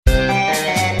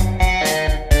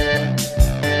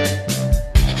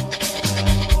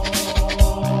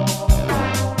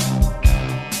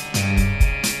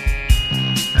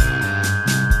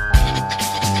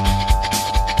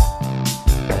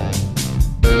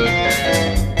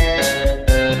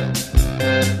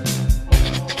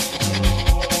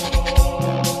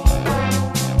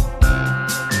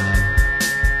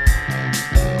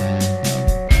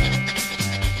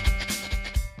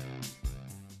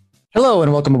Hello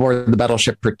and welcome aboard the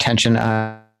Battleship Pretension.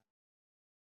 I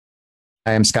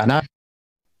am Scott Knott.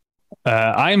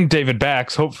 I'm David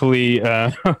Bax. Hopefully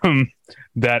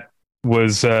that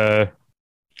was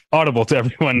audible to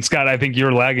everyone. Scott, I think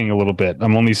you're lagging a little bit.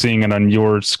 I'm only seeing it on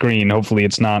your screen. Hopefully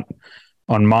it's not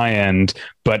on my end.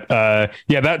 But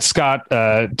that's Scott.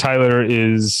 Tyler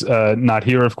is not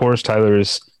here, of course. Tyler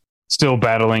is still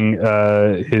battling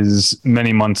his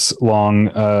many months long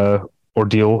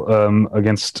ordeal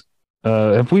against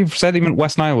if we've said even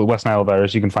West Nile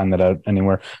virus. You can find that out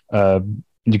anywhere.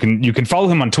 You can follow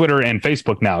him on Twitter and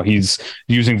Facebook now. He's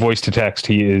using voice to text.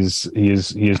 He is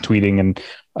tweeting and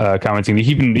commenting.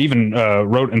 He even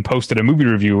wrote and posted a movie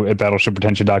review at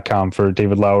battleshippretension.com for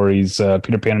David Lowery's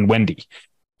Peter Pan and Wendy.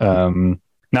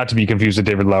 Not to be confused with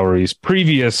David Lowery's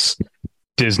previous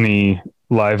Disney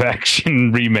live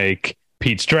action remake,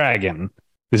 Pete's Dragon.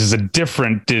 This is a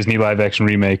different Disney live action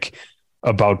remake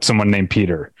about someone named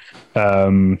Peter.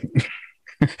 So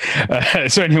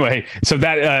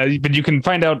that but you can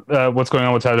find out what's going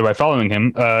on with Tyler by following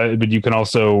him, but you can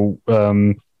also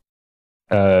donate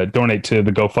to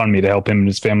the GoFundMe to help him and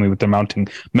his family with their mounting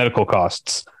medical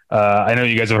costs. I know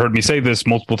you guys have heard me say this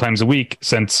multiple times a week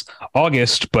since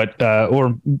August, but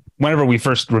or whenever we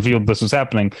first revealed this was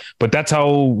happening, but that's how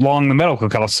long the medical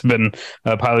costs have been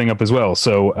piling up as well.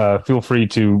 So feel free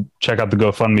to check out the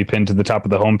GoFundMe pin to the top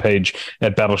of the homepage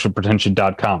at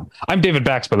battleshippretension.com. I'm David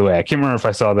Bax, by the way. I can't remember if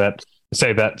I said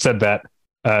that.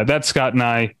 That's Scott and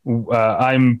I.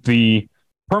 I'm the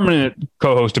permanent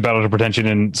co-host of Battleship Pretension,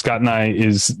 and Scott and I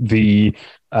is the,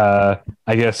 I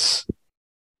guess...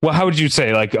 Well, how would you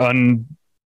say, like,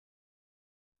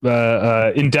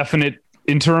 indefinite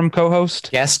interim co-host?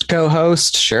 Guest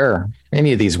co-host? Sure.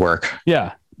 Any of these work.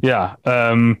 Yeah. So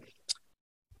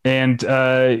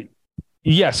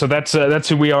that's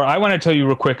who we are. I want to tell you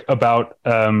real quick about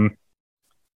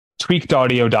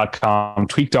tweakedaudio.com.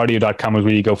 Tweakedaudio.com is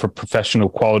where you go for professional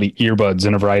quality earbuds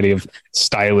in a variety of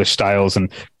stylish styles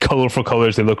and colorful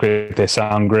colors. They look great. They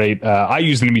sound great. I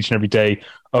use them each and every day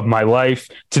of my life.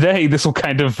 Today, this will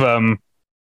kind of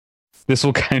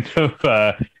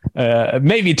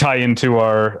maybe tie into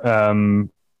our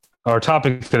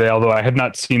topic today, although I have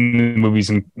not seen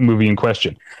the movie in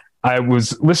question. I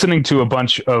was listening to a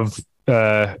bunch of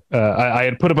I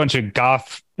had put a bunch of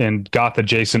goth and goth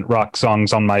adjacent rock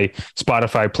songs on my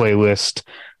Spotify playlist.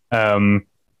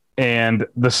 And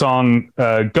the song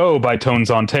Go by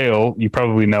Tones on Tail, you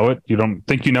probably know it. You don't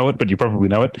think you know it, but you probably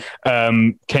know it,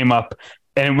 came up.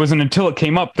 And it wasn't until it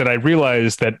came up that I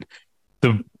realized that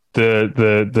the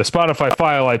Spotify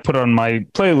file I put on my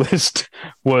playlist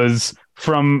was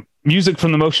from music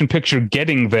from the motion picture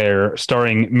Getting There,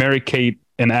 starring Mary-Kate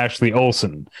and Ashley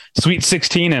Olsen. Sweet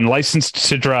 16 and Licensed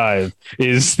to Drive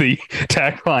is the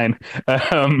tagline.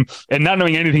 And not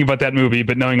knowing anything about that movie,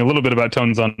 but knowing a little bit about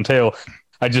Tones on Tail,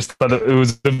 I just thought it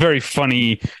was a very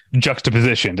funny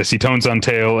juxtaposition to see Tones on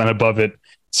Tail and above it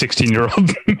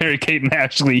 16-year-old Mary-Kate and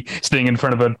Ashley staying in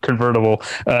front of a convertible.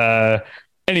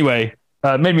 Anyway,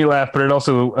 made me laugh, but it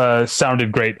also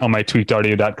sounded great on my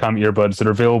tweakedaudio.com earbuds that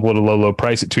are available at a low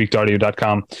price at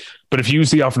tweakedaudio.com. But if you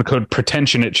use the offer code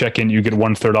pretension at check-in, you get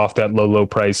 1/3 off that low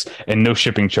price and no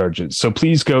shipping charges. So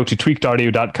please go to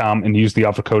tweakedaudio.com and use the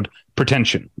offer code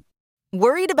pretension.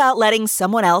 Worried about letting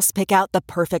someone else pick out the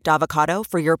perfect avocado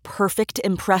for your perfect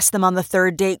impress them on the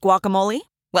third date guacamole?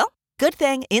 Well, good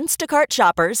thing Instacart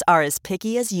shoppers are as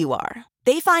picky as you are.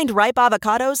 They find ripe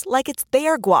avocados like it's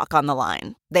their guac on the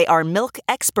line. They are milk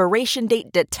expiration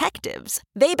date detectives.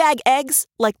 They bag eggs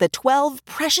like the 12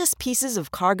 precious pieces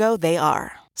of cargo they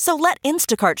are. So let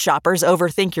Instacart shoppers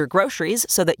overthink your groceries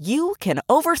so that you can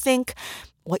overthink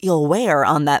what you'll wear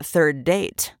on that third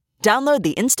date. Download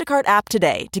the Instacart app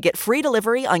today to get free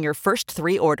delivery on your first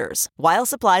 3 orders, while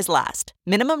supplies last.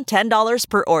 Minimum $10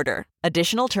 per order.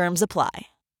 Additional terms apply.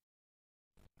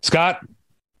 Scott,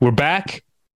 we're back.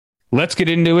 Let's get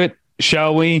into it,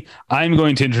 shall we? I'm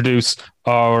going to introduce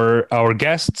our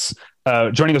guests.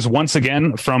 Joining us once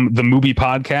again from the Movie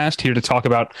Podcast, here to talk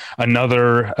about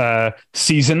another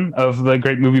season of the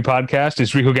Great Movie Podcast,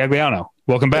 is Rico Gagliano.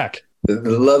 Welcome back.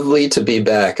 Lovely to be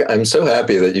back. I'm so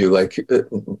happy that you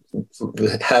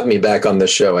have me back on the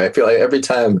show. I feel like every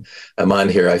time I'm on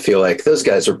here, I feel like those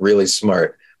guys are really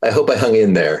smart. I hope I hung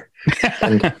in there,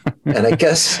 and I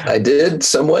guess I did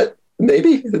somewhat.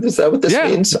 Maybe is that what this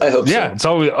means? I hope. Yeah,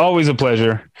 so. It's always a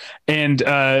pleasure, and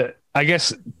I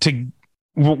guess to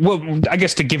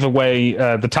give away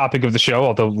the topic of the show,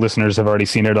 although listeners have already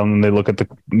seen it when they look at the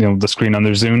screen on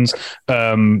their Zunes.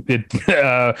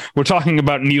 We're talking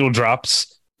about needle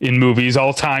drops, in movies,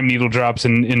 all-time needle drops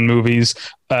in movies,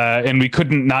 and we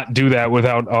couldn't not do that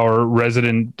without our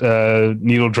resident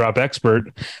needle drop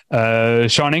expert,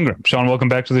 Sean Ingram. Sean, welcome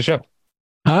back to the show.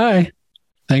 Hi.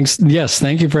 Thanks. Yes,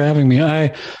 thank you for having me.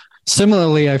 I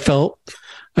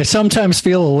sometimes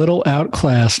feel a little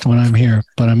outclassed when I'm here,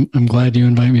 but I'm glad you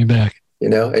invite me back. You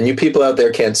know, and you people out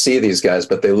there can't see these guys,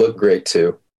 but they look great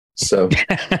too. So,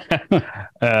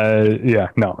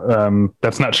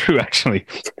 that's not true actually.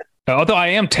 Although I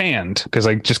am tanned because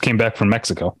I just came back from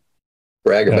Mexico.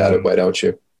 Brag about it. Why don't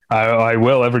you? I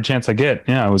will every chance I get.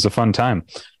 Yeah, it was a fun time.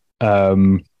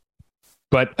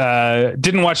 But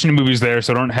didn't watch any movies there,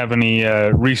 so don't have any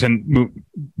recent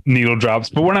needle drops.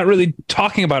 But we're not really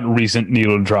talking about recent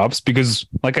needle drops because,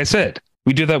 like I said,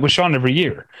 we do that with Sean every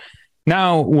year.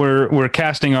 Now we're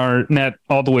casting our net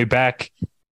all the way back.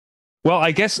 Well,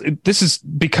 I guess this is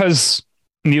because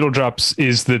needle drops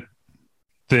is the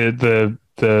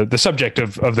subject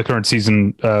of the current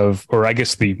season or I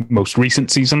guess the most recent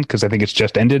season, because I think it's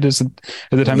just ended at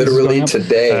the time. Literally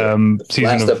today.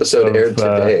 Last episode aired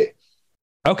today.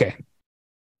 Okay.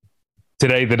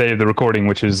 Today, the day of the recording,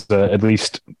 which is at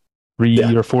least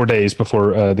 3 or 4 days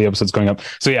before the episode's going up.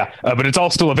 So but it's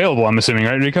all still available, I'm assuming,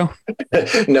 right, Rico?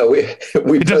 No, we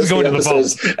post the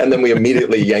episodes and then we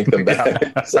immediately yank them back.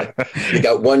 It's like, you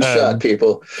got one shot,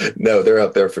 people. No, they're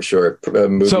up there for sure.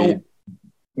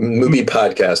 Movie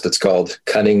podcast, it's called.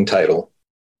 Cunning title.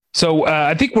 So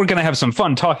I think we're going to have some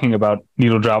fun talking about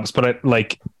needle drops, but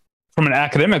from an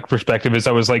academic perspective,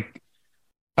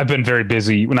 I've been very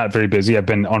busy. Well, not very busy. I've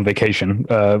been on vacation.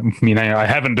 I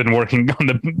haven't been working on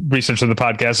the research of the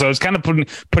podcast. So I was kind of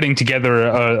putting together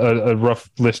a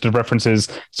rough list of references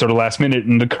sort of last minute.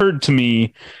 And it occurred to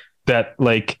me that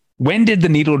when did the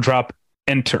needle drop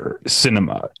enter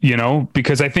cinema?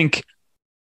 Because I think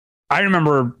I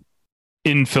remember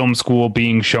in film school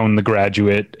being shown The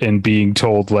Graduate and being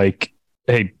told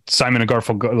hey, Simon and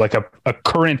Garfunkel, a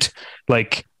current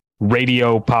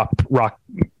radio pop rock,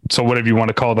 so whatever you want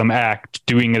to call them, act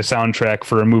doing a soundtrack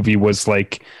for a movie was a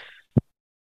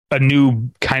new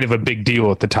kind of a big deal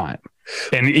at the time.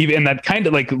 And even that kind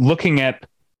of looking at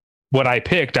what I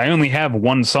picked, I only have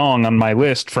one song on my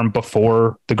list from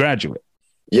before The Graduate.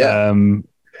 Yeah.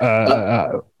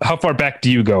 How far back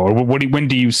do you go, or when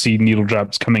do you see needle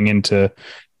drops coming into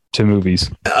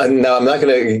movies? No, I'm not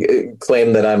going to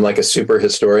claim that I'm a super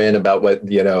historian about what,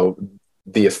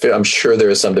 I'm sure there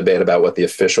is some debate about what the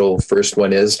official first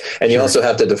one is. And you also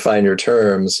have to define your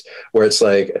terms, where it's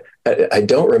I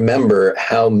don't remember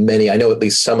how many. I know at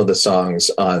least some of the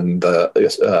songs on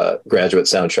the Graduate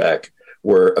soundtrack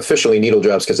were officially needle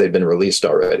drops because they'd been released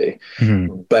already.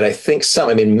 Mm-hmm. But I think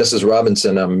Mrs.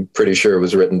 Robinson, I'm pretty sure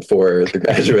was written for The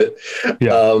Graduate.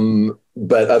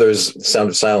 But others, Sound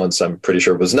of Silence, I'm pretty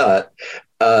sure was not.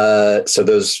 So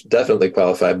those definitely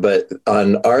qualify. But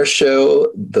on our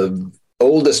show, the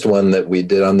oldest one that we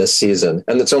did on this season,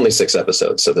 and it's only 6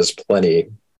 episodes, so there's plenty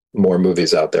more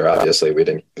movies out there. Obviously, we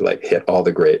didn't hit all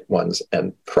the great ones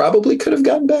and probably could have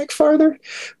gotten back farther.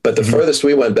 But the farthest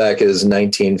we went back is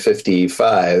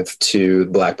 1955 to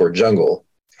Blackboard Jungle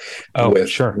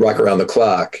with Rock Around the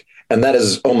Clock. And that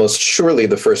is almost surely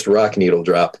the first rock needle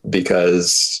drop,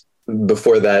 because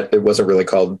before that, it wasn't really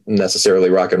called necessarily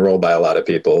rock and roll by a lot of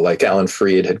people. Alan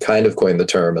Freed had kind of coined the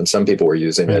term and some people were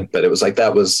using it, but it was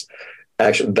that was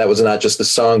not just the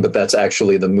song, but that's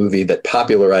actually the movie that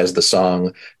popularized the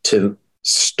song to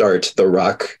start the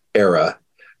rock era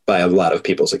by a lot of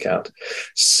people's account.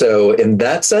 So in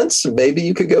that sense, maybe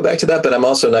you could go back to that, but I'm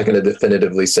also not going to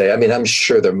definitively say. I'm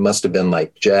sure there must have been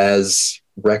jazz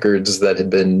records that had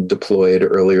been deployed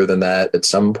earlier than that at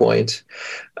some point.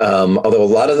 Although a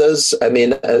lot of those,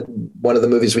 one of the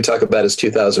movies we talk about is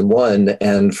 2001.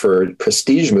 And for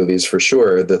prestige movies, for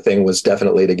sure, the thing was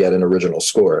definitely to get an original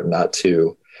score, not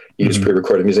to use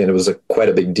pre-recorded music. And it was quite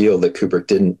a big deal that Kubrick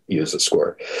didn't use a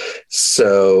score.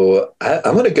 So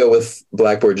I'm going to go with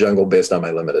Blackboard Jungle based on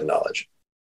my limited knowledge.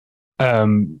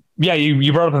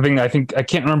 You brought up a thing. I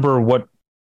can't remember what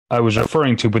I was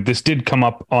referring to, but this did come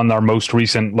up on our most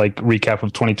recent recap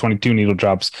of 2022 needle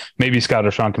drops. Maybe Scott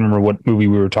or Sean can remember what movie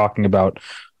we were talking about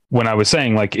when I was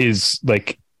saying is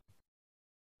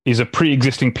a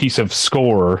pre-existing piece of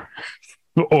score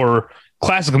or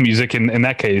classical music in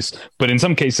that case, but in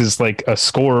some cases a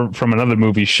score from another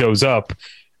movie shows up,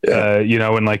 in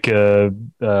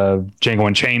Django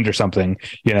Unchained or something,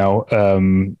 or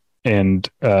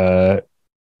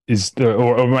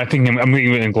I think I'm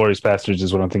thinking Inglourious Basterds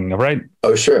is what I'm thinking of, right?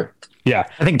 Oh, sure. Yeah.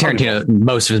 I think Tarantino,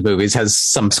 most of his movies has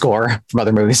some score from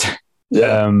other movies.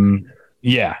 Yeah.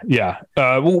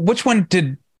 Which one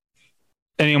did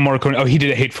Ennio Morricone? Oh, he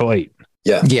did A Hateful Eight.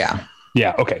 Yeah. Yeah.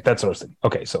 Yeah. Okay. That's what I was thinking.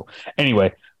 Okay. So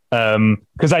anyway,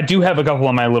 because I do have a couple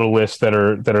on my little list that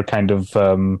are kind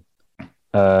of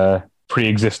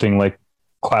pre-existing, like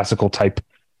classical type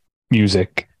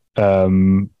music.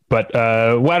 But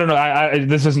well, I don't know. I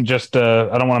this isn't just.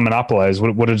 I don't want to monopolize.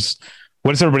 What does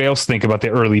everybody else think about the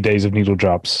early days of needle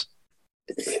drops?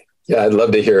 Yeah, I'd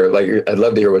love to hear. I'd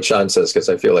love to hear what Sean says, because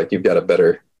I feel like you've got a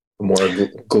better, more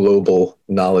global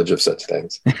knowledge of such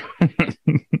things.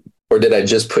 Or did I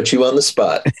just put you on the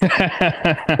spot?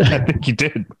 I think you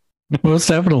did. Most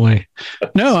definitely.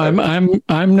 No,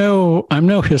 I'm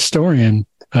no historian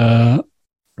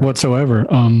whatsoever.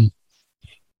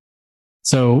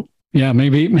 So yeah,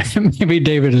 maybe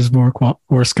David is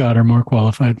or Scott are more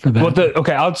qualified for that. Well,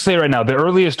 okay, I'll say right now, the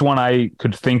earliest one I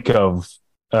could think of,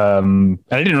 and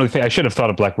I didn't really think I should have thought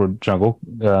of Blackbird Jungle,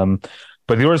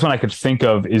 but the earliest one I could think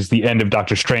of is the end of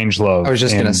Dr. Strangelove. I was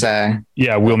just gonna say,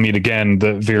 yeah, We'll Meet Again,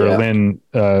 the Vera Lynn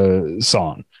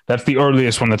song. That's the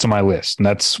earliest one that's on my list, and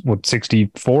that's what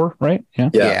 64, right?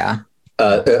 Yeah.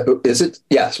 Is it?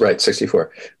 Yes, right.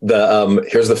 64.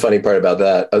 Here's the funny part about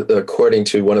that. According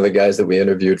to one of the guys that we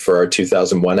interviewed for our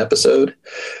 2001 episode,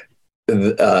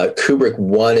 Kubrick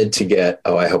wanted to get,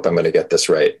 I hope I'm going to get this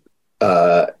right.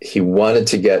 He wanted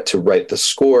to get to write the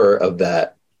score of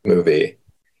that movie,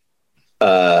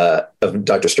 of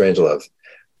Dr. Strangelove.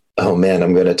 Oh man,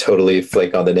 I'm going to totally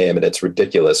flake on the name, and it's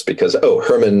ridiculous because,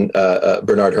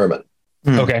 Bernard Herrmann.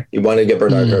 Okay. He wanted to get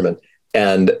Bernard Herrmann.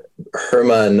 And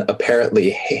Herrmann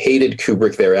apparently hated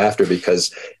Kubrick thereafter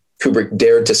because Kubrick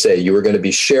dared to say you were going to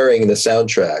be sharing the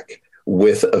soundtrack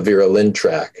with a Vera Lynn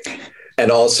track. And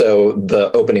also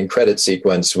the opening credit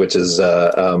sequence, which is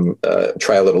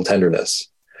Try a Little Tenderness.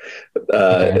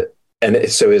 Okay.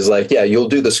 And so he's like, yeah, you'll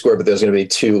do the score, but there's going to be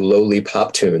 2 lowly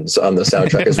pop tunes on the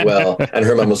soundtrack as well. And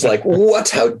Herrmann was like, what?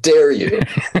 How dare you?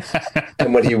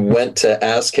 And when he went to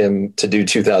ask him to do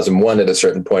 2001 at a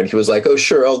certain point, he was like, oh,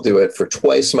 sure, I'll do it for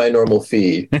twice my normal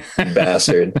fee,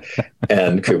 bastard.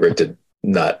 And Kubrick did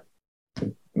not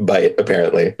bite,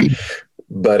 apparently.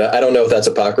 But I don't know if that's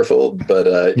apocryphal,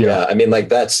 but yeah, I mean, like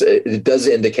it does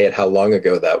indicate how long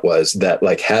ago that was, that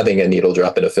like having a needle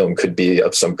drop in a film could be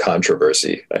of some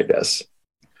controversy, I guess.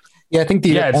 Yeah, I think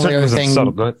the only other thing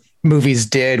movies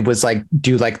did was like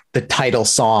do like the title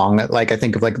song. Like I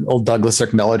think of like old Douglas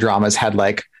Sirk melodramas had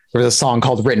like, there was a song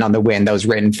called Written on the Wind that was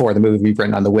written for the movie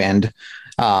Written on the Wind.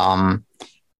 And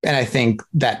I think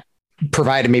that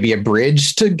provided maybe a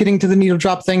bridge to getting to the needle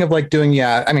drop thing of like doing,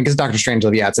 because Dr.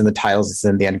 Strangelove, it's in the titles, it's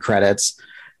in the end credits,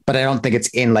 but I don't think it's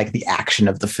in like the action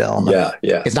of the film. Yeah.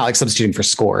 It's not like substituting for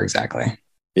score exactly.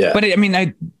 Yeah. But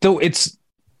though it's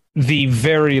the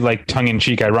very like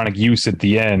tongue-in-cheek ironic use at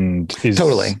the end is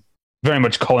totally very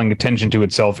much calling attention to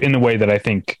itself in the way that I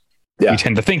think we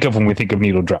tend to think of when we think of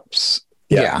needle drops.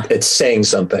 Yeah. It's saying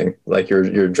something, like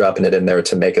you're dropping it in there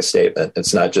to make a statement.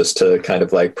 It's not just to kind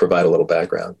of like provide a little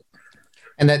background.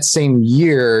 And that same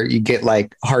year, you get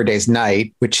like Hard Day's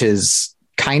Night, which is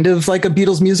kind of like a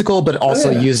Beatles musical, but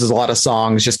also uses a lot of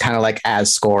songs just kind of like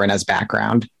as score and as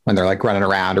background when they're like running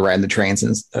around or riding the trains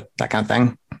and that kind of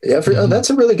thing. Yeah, that's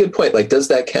a really good point. Like, does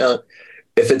that count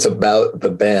if it's about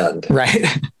the band? Right.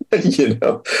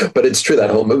 But it's true that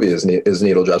whole movie is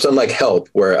needle drops. Unlike Help,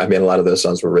 where a lot of those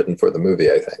songs were written for the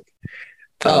movie, I think.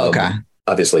 Okay.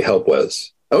 Obviously, Help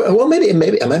was. Oh, well, maybe. Am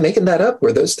I making that up?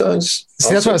 Were those songs?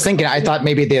 See, that's what I was thinking. I thought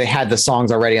maybe they had the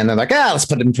songs already and they're like, let's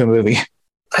put it into a movie.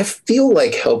 I feel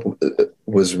like Help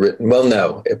was written. Well,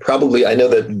 no, I know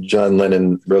that John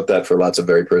Lennon wrote that for lots of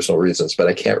very personal reasons, but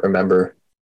I can't remember.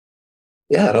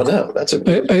 Yeah, I don't know. That's a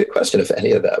good question if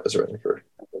any of that was written for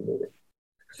the movie.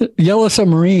 Yellow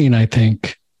Submarine, I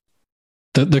think.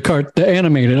 The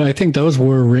animated, I think those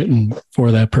were written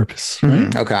for that purpose. Right?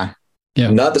 Mm-hmm. Okay. Yeah.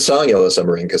 Not the song Yellow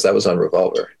Submarine, because that was on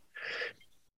Revolver.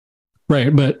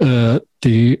 Right, but the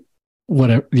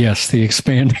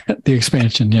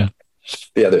expansion, yeah.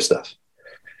 The other stuff.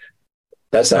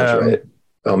 That sounds right.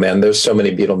 Oh man, there's so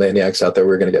many Beatlemaniacs out there.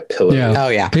 We're going to get pillaged. Yeah. Oh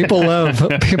yeah. People love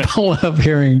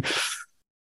hearing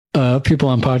people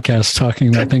on podcasts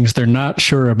talking about things they're not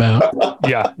sure about.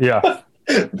 Yeah.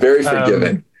 Very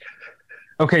forgiving.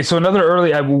 Okay, so another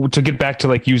early, to get back to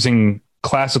like using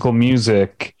classical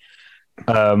music,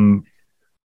 one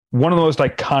of the most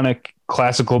iconic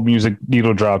classical music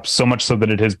needle drops, so much so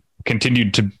that it has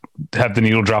continued to have the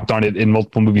needle dropped on it in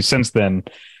multiple movies since then,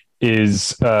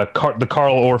 is the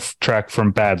Carl Orff track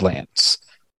from Badlands,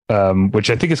 which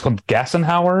I think is called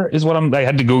Gassenhauer. Is what I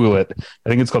had to Google it. I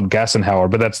think it's called Gassenhauer,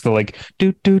 but that's the like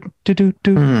do do do do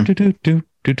do do do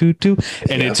do do,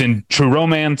 and it's in True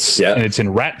Romance, and it's in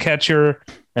Ratcatcher,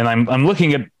 and I'm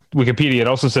looking at Wikipedia, it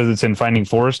also says it's in Finding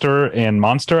Forrester and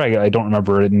Monster. I don't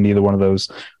remember it in either one of those,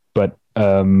 but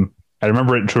I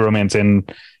remember it in True Romance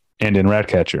and in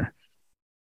Ratcatcher.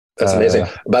 That's amazing.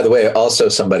 By the way, also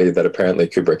somebody that apparently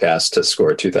Kubrick asked to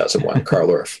score 2001, Carl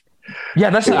Orff.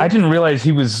 Yeah, I didn't realize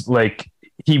he was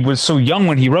so young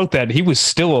when he wrote that. He was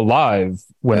still alive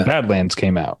when Badlands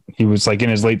came out. He was like in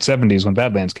his late 70s when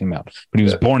Badlands came out, but he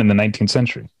was born in the 19th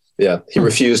century. Yeah, he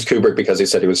refused Kubrick because he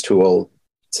said he was too old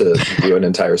to do an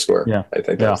entire score. Yeah, I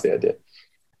think that was the idea.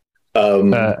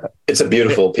 It's a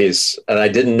beautiful piece, and I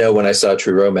didn't know when I saw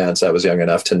True Romance. I was young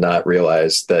enough to not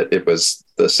realize that it was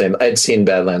the same. I'd seen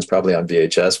Badlands probably on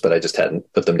VHS, but I just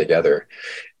hadn't put them together.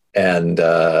 And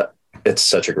it's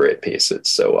such a great piece. It's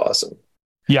so awesome.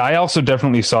 Yeah, I also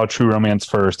definitely saw True Romance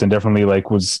first, and definitely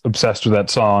was obsessed with that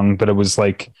song. But I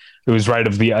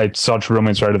saw True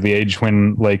Romance right of the age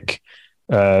when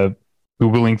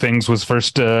Googling things was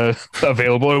first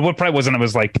available, or what probably wasn't. It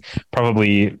was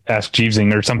probably Ask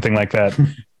Jeevesing or something like that.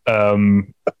 So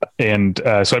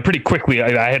I pretty quickly,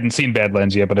 I hadn't seen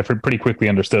Badlands yet, but I pretty quickly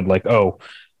understood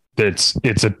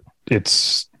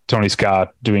it's Tony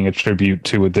Scott doing a tribute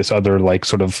to this other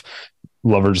sort of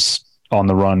lovers on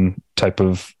the run type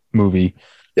of movie.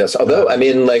 Yes, although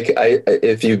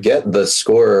if you get the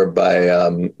score by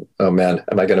oh man,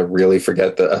 am I going to really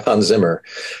forget the Hans Zimmer?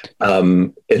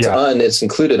 It's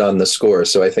included on the score,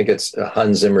 so I think it's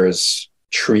Hans Zimmer's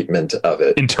treatment of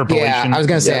it. Interpolation. Yeah, I was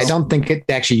going to say I don't think it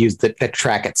actually used the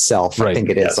track itself. Right. I think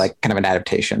it is kind of an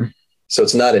adaptation. So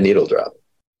it's not a needle drop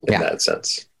in that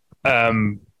sense.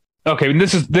 Okay,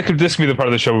 this could be the part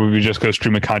of the show where we just go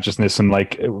stream of consciousness and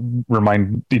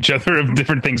remind each other of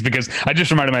different things, because I just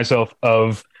reminded myself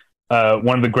of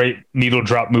one of the great needle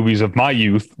drop movies of my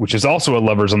youth, which is also a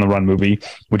Lovers on the Run movie,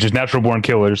 which is Natural Born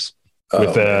Killers,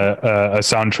 with a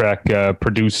soundtrack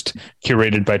produced,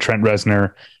 curated by Trent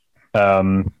Reznor,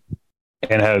 and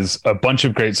has a bunch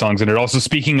of great songs in it. Also,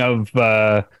 speaking of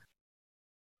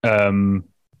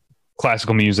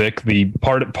classical music, the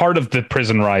part of the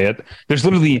prison riot, there's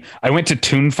literally, I went to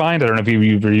TuneFind. I don't know if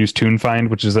you ever use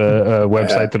TuneFind, which is a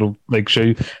website that'll show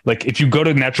you, if you go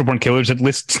to Natural Born Killers, it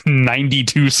lists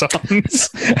 92 songs.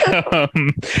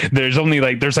 There's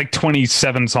only there's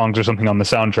 27 songs or something on the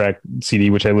soundtrack CD,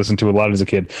 which I listened to a lot as a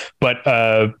kid. But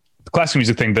classical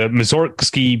music thing, the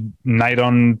Mussorgsky Night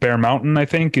on Bear Mountain, I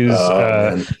think, is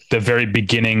the very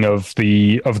beginning of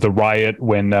the riot,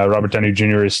 when Robert Downey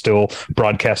Jr. is still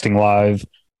broadcasting live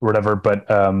or whatever. But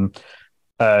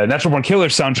Natural Born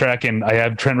Killers soundtrack, and I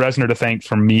have Trent Reznor to thank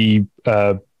for me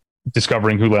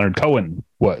discovering who Leonard Cohen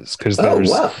was, because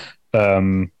there's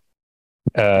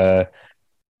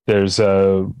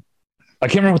I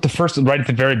can't remember what the first, right at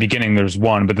the very beginning there's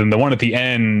one, but then the one at the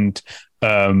end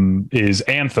is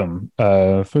Anthem.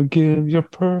 Forgive your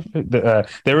perfect.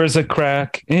 There is a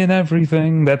crack in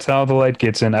everything. That's how the light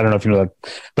gets in. I don't know if you know that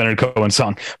Leonard Cohen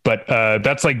song, but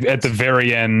that's at the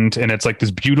very end, and it's this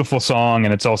beautiful song,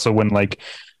 and it's also when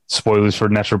spoilers for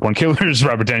Natural Born Killers,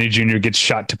 Robert Downey Jr. gets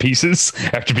shot to pieces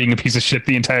after being a piece of shit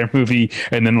the entire movie,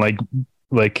 and then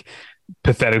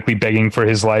pathetically begging for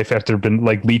his life after been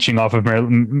leeching off of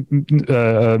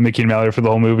Mickey and Mallory for the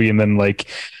whole movie, and then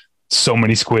so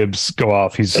many squibs go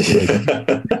off. He's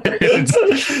it's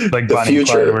the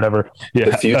future or whatever.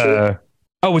 Yeah. The future.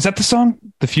 Was that the song?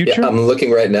 The Future? Yeah, I'm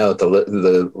looking right now at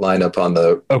the lineup on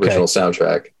the original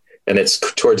soundtrack, and it's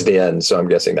towards the end, so I'm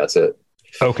guessing that's it.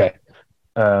 Okay.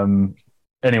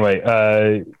 Anyway,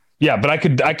 but I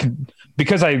could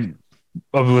because I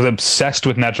was obsessed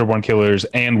with Natural Born Killers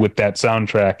and with that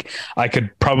soundtrack, I could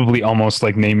probably almost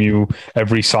name you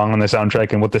every song on the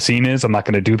soundtrack and what the scene is. I'm not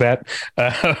going to do that.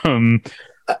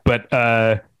 But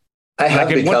I have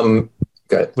become.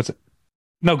 Go ahead. What's it?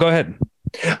 No, go ahead.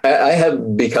 I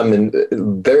have become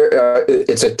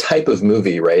it's a type of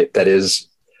movie, right? That is,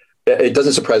 it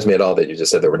doesn't surprise me at all that you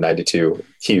just said there were 92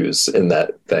 cues in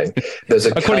that thing. There's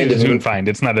a according to TuneFind.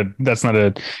 That's not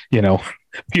a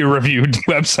peer-reviewed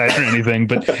website or anything,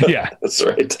 but yeah, that's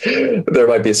right. There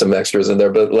might be some extras in there,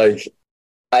 but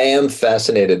I am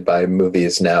fascinated by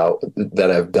movies now that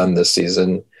I've done this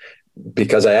season,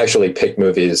 because I actually pick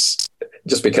movies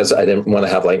just because I didn't want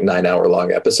to have 9-hour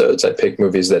long episodes. I picked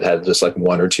movies that had just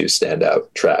one or two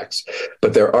standout tracks.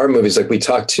 But there are movies we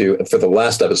talked to for the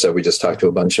last episode. We just talked to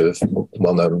a bunch of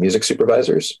well-known music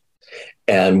supervisors,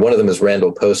 and one of them is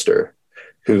Randall Poster,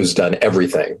 who's done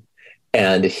everything.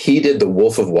 And he did the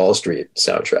Wolf of Wall Street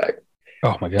soundtrack.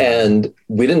 Oh my God. And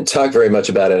we didn't talk very much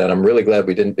about it. And I'm really glad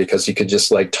we didn't, because you could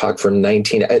just talk for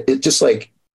 19. It just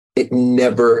it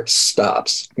never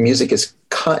stops. Music is,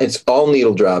 it's all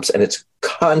needle drops, and it's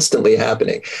constantly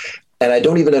happening. And I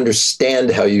don't even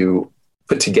understand how you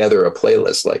put together a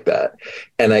playlist like that.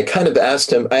 And I kind of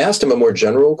asked him a more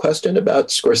general question about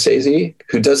Scorsese,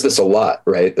 who does this a lot,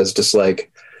 right? There's just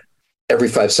like every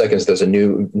 5 seconds, there's a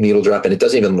new needle drop, and it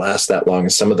doesn't even last that long.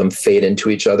 And some of them fade into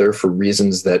each other for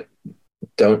reasons that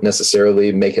don't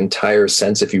necessarily make entire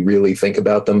sense if you really think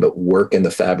about them, but work in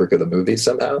the fabric of the movie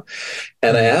somehow.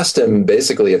 And I asked him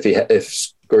basically if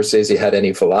Scorsese had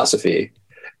any philosophy.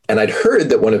 And I'd heard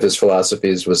that one of his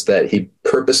philosophies was that he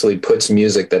purposely puts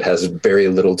music that has very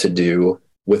little to do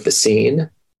with the scene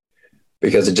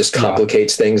because it just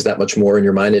complicates things that much more in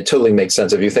your mind. It totally makes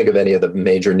sense. If you think of any of the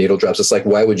major needle drops, it's like,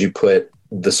 why would you put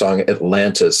the song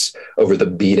Atlantis over the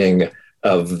beating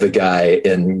of the guy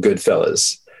in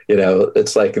Goodfellas? You know,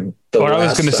 it's like or I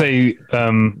was going to say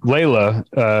Layla,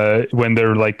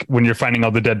 when you're finding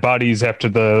all the dead bodies after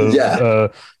the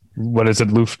what is it,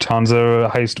 Lufthansa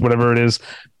heist, whatever it is.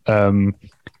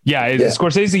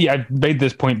 Scorsese, I've made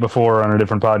this point before on a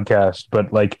different podcast,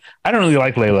 but like, I don't really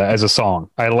like Layla as a song.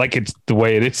 I like it the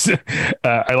way it is.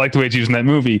 I like the way it's used in that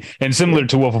movie. And similar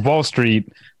to Wolf of Wall Street,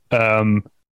 most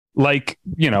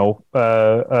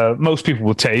people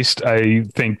with taste, I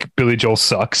think Billy Joel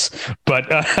sucks, but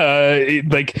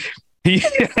he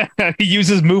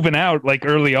uses Moving Out like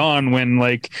early on when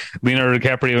like Leonardo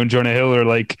DiCaprio and Jonah Hill are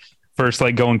like first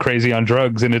like going crazy on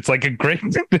drugs, and it's like a great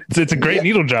great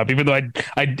needle drop, even though I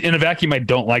in a vacuum I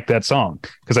don't like that song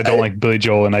because I don't like Billy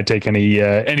Joel, and I take any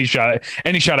shot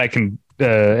I can,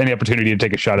 any opportunity to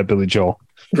take a shot at Billy Joel.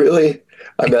 Really?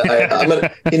 I'm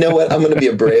gonna, you know what? I'm gonna be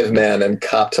a brave man and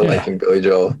cop to liking Billy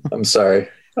Joel. I'm sorry.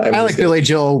 I like Billy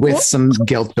Joel with some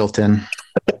guilt built in.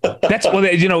 That's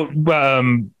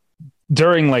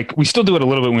during like, we still do it a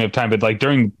little bit when we have time, but like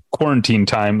during quarantine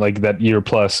time, like that year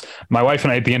plus, my wife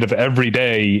and I, at the end of every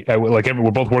day,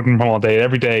 we're both working from home all day.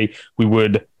 Every day we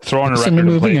would throw on a record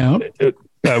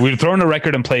we'd throw on a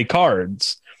record and play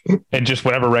cards and just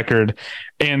whatever record.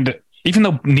 And even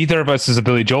though neither of us is a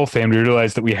Billy Joel fan, we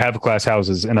realized that we have Glass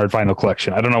Houses in our vinyl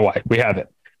collection. I don't know why we have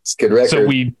it. It's a good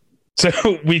record.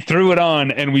 So we threw it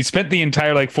on and we spent the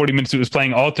entire like 40 minutes it was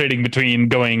playing, alternating between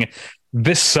going,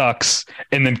 this sucks,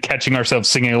 and then catching ourselves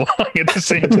singing along at the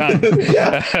same time.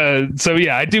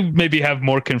 I do maybe have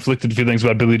more conflicted feelings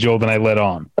about Billy Joel than I let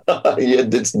on.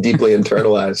 It's deeply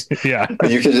internalized.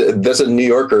 There's a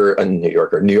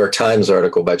New York Times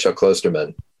article by Chuck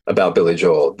Klosterman about Billy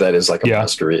Joel that is like a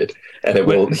must read,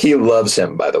 and he loves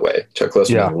him, by the way. Chuck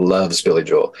Klosterman loves Billy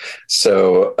Joel.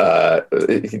 So Chuck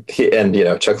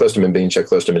Klosterman being Chuck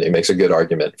Klosterman, he makes a good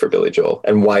argument for Billy Joel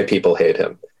and why people hate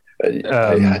him.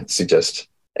 I suggest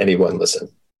anyone listen.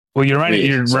 Well, you're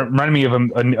reminding me of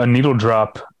a needle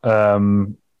drop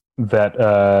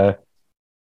that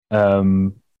I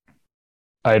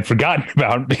had forgotten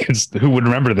about, because who would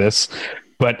remember this?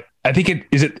 But I think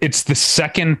it's the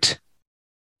second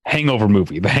Hangover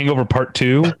movie, The Hangover Part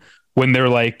 2, when they're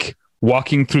like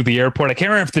walking through the airport. I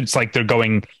can't remember if it's like they're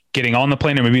getting on the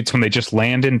plane, or maybe it's when they just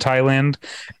land in Thailand.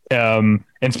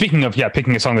 And speaking of,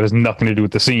 picking a song that has nothing to do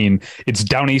with the scene, it's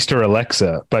Downeaster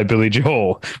Alexa by Billy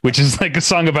Joel, which is like a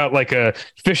song about like a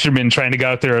fisherman trying to go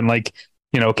out there and like,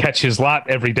 catch his lot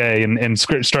every day and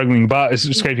scraping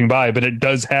by. But it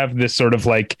does have this sort of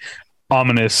like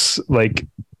ominous, like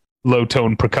low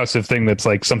tone percussive thing that's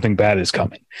like something bad is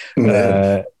coming.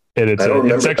 And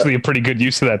it's actually a pretty good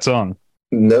use of that song.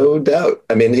 No doubt.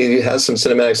 I mean, he has some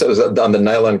cinematic stuff. On the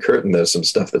Nylon Curtain, there's some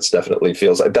stuff that's definitely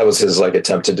feels like that was his like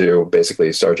attempt to do basically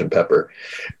Sgt. Pepper.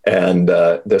 And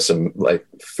there's some like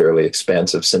fairly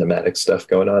expansive cinematic stuff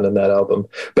going on in that album.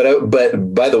 But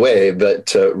by the way,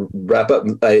 to wrap up,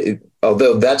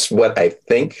 although that's what I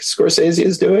think Scorsese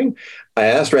is doing, I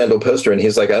asked Randall Poster and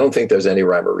he's like, I don't think there's any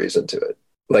rhyme or reason to it.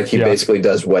 Like he basically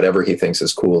does whatever he thinks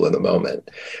is cool in the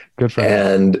moment. Good for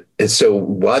him. And so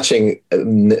watching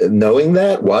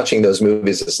those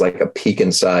movies is like a peek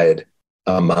inside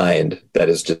a mind that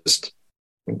is just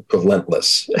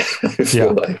relentless. I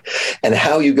feel like, and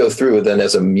how you go through then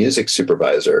as a music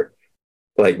supervisor,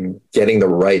 like getting the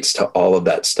rights to all of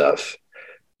that stuff.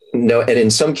 No, and in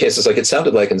some cases, like it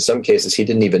sounded like in some cases he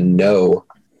didn't even know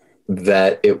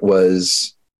that it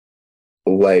was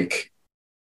like.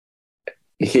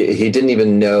 He didn't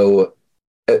even know,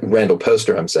 Randall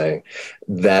Poster, I'm saying,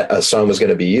 that a song was going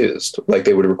to be used. Like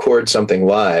they would record something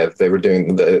live. They were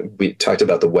we talked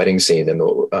about the wedding scene in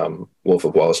the Wolf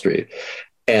of Wall Street,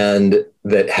 and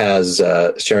that has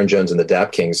Sharon Jones and the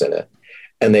Dap Kings in it.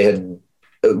 And they had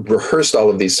rehearsed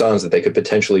all of these songs that they could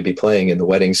potentially be playing in the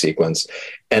wedding sequence.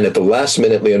 And at the last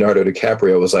minute, Leonardo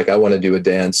DiCaprio was like, I want to do a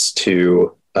dance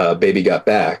to Baby Got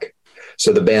Back.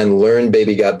 So the band learned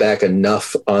Baby Got Back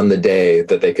enough on the day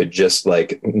that they could just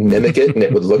like mimic it and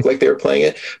it would look like they were playing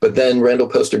it. But then Randall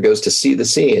Poster goes to see the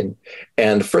scene.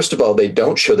 And first of all, they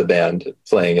don't show the band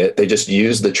playing it. They just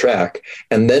use the track.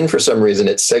 And then for some reason,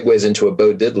 it segues into a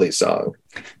Bo Diddley song.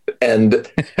 And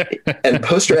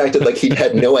Poster acted like he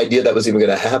had no idea that was even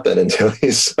going to happen until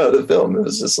he saw the film. It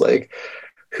was just like,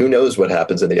 who knows what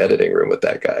happens in the editing room with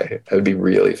that guy? I would be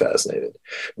really fascinated.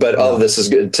 But all of this is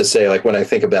good to say, like, when I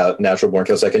think about Natural Born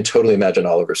Killers, I can totally imagine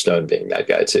Oliver Stone being that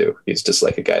guy too. He's just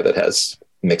like a guy that has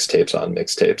mixtapes on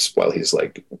mixtapes while he's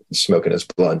like smoking his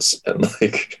blunts and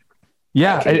like.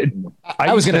 Yeah.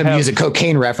 I was going to use a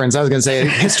cocaine reference. I was going to say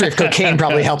history of cocaine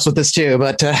probably helps with this too,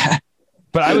 but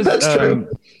I was, that's true.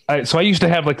 So I used to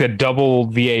have like the double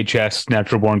VHS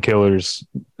Natural Born Killers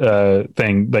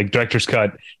thing, like director's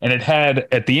cut, and it had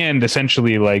at the end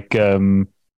essentially like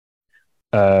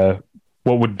what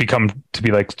would become to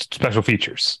be like special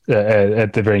features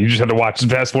at the very end. You just had to watch,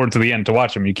 fast forward to the end to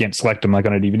watch them. You can't select them like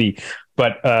on a DVD.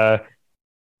 But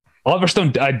Oliver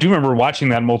Stone, I do remember watching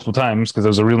that multiple times because I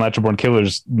was a real Natural Born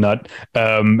Killers nut.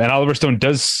 And Oliver Stone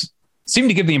does seem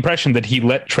to give the impression that he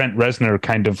let Trent Reznor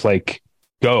kind of like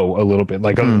go a little bit,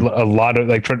 like a lot of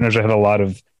like Trent Reznor had a lot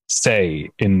of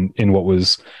say in what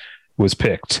was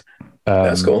picked.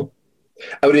 That's cool.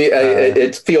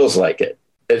 It feels like it.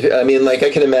 I mean, like I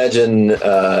can imagine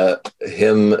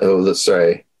him. Oh,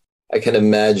 sorry. I can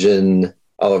imagine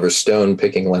Oliver Stone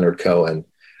picking Leonard Cohen.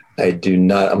 I do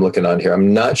not. I'm looking on here.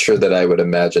 I'm not sure that I would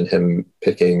imagine him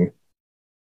picking.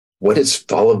 What is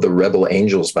Fall of the Rebel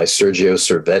Angels by Sergio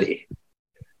Cervetti?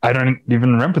 I don't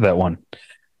even remember that one.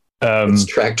 It's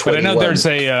track 21. But I know there's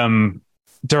a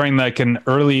during like an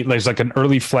early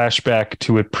flashback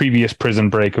to a previous prison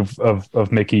break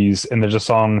of Mickey's, and there's a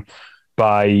song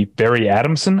by Barry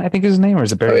Adamson, I think is his name, or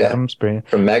is it Barry Adams?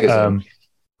 From Magazine.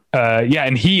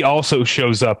 And he also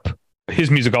shows up. His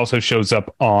music also shows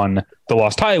up on the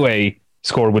Lost Highway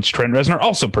score, which Trent Reznor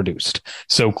also produced.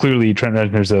 So clearly, Trent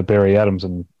Reznor's a Barry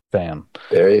Adamson fan.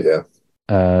 There you go.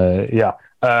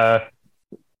 I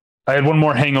had one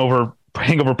more Hangover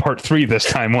Part 3 this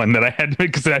time, one that I had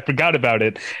because I forgot about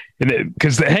it.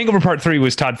 Because the Hangover Part 3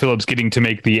 was Todd Phillips getting to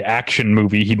make the action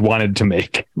movie he'd wanted to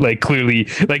make. Like clearly,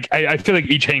 like I feel like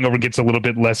each Hangover gets a little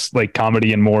bit less like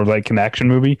comedy and more like an action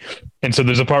movie. And so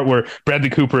there's a part where Bradley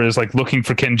Cooper is like looking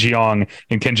for Ken Jeong,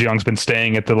 and Ken Jeong's been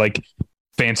staying at the like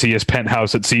fanciest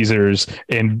penthouse at Caesars,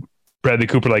 and Bradley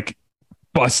Cooper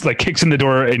kicks in the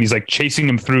door, and he's like chasing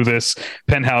him through this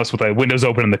penthouse with like windows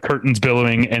open and the curtains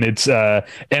billowing, and it's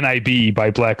NIB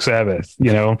by Black Sabbath,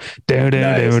 you know.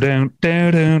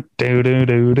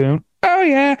 Oh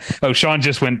yeah. Oh, Sean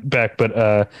just went back,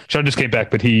 but Sean just came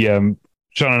back, but he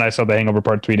Sean and I saw the Hangover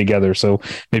Part 3 together, so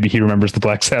maybe he remembers the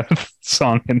Black Sabbath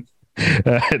song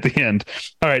at the end.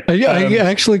 All right. I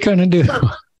actually kind of do.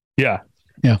 Yeah.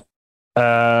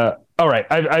 All right.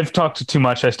 I've talked too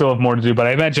much. I still have more to do, but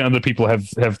I imagine other people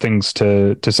have things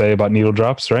to say about needle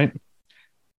drops, right?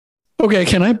 Okay.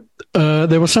 Can I,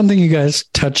 there was something you guys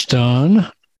touched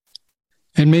on,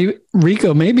 and maybe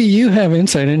Rico, maybe you have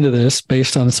insight into this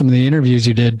based on some of the interviews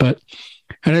you did,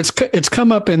 and it's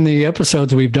come up in the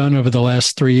episodes we've done over the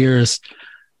last 3 years.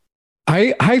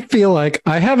 I feel like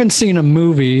I haven't seen a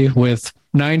movie with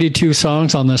 92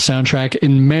 songs on the soundtrack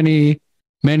in many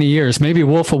years. Maybe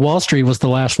Wolf of Wall Street was the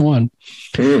last one.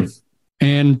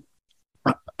 And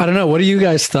I don't know. What are you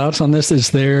guys' thoughts on this?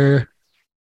 I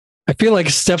feel like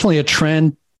it's definitely a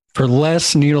trend for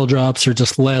less needle drops or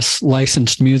just less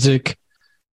licensed music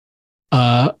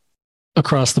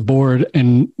across the board.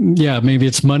 And yeah, maybe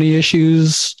it's money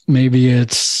issues. Maybe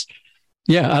it's,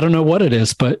 I don't know what it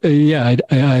is, but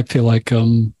I feel like,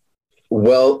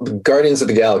 well, Guardians of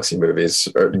the Galaxy movies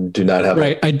do not have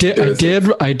right. I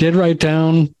did write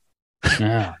down.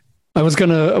 Yeah. I was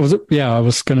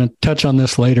gonna touch on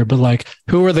this later, but like,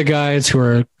 who are the guys who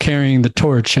are carrying the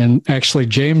torch? And actually,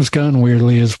 James Gunn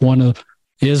weirdly is one of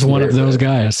those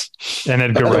guys. And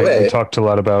Edgar Wright. We talked a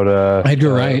lot about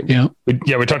Edgar Wright. Yeah.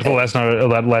 We talked about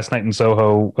last night in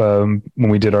Soho when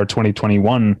we did our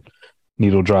 2021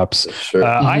 needle drops. Sure.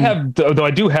 I have, though I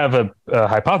do have a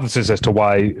hypothesis as to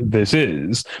why this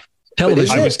is.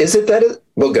 Is it that?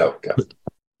 Well, go.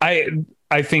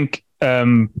 I think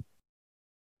in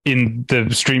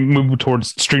the move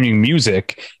towards streaming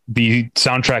music, the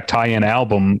soundtrack tie-in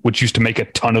album, which used to make a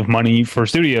ton of money for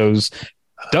studios,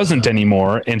 doesn't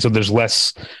anymore, and so there's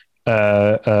less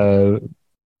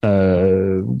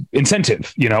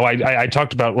incentive. You know, I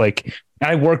talked about like,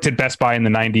 I worked at Best Buy in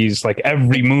the 90s. Like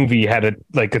every movie had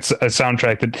it's a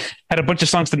soundtrack that had a bunch of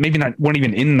songs that maybe weren't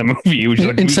even in the movie. It was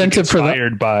like incentive for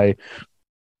that. By.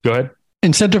 Go ahead.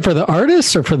 incentive for the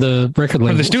artists or for the record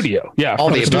label? For the studio. Yeah. All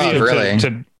the above, really.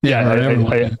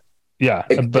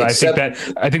 But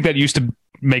I think that used to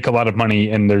make a lot of money,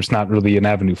 and there's not really an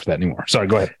avenue for that anymore. Sorry,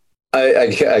 go ahead.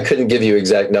 I couldn't give you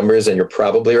exact numbers, and you're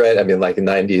probably right. I mean, like the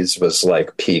 90s was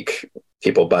like peak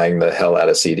people buying the hell out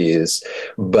of CDs.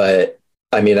 But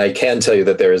I mean, I can tell you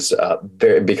that there's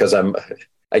because I'm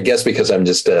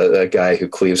just a guy who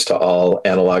cleaves to all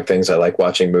analog things. I like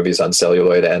watching movies on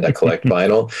celluloid, and I collect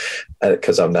vinyl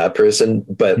because I'm that person.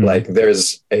 But like,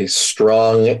 there's a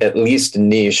strong, at least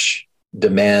niche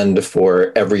demand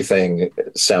for everything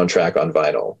soundtrack on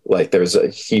vinyl. Like, there's a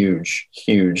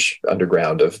huge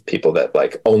underground of people that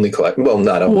like only collect, well,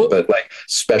 not only, but like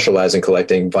specialize in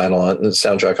collecting vinyl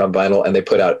soundtrack on vinyl, and they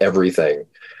put out everything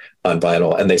on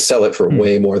vinyl, and they sell it for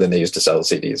way more than they used to sell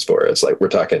CDs for. It's like, we're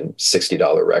talking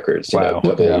 $60 records. Wow.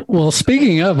 Well,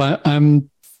 speaking of,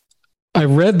 I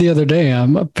read the other day,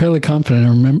 I'm fairly confident. I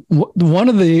remember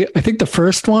I think the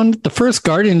first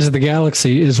Guardians of the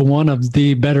Galaxy is one of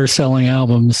the better selling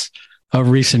albums of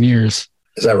recent years.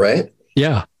 Is that right?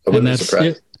 Yeah. And that's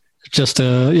just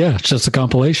a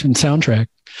compilation soundtrack.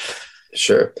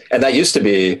 Sure. And that used to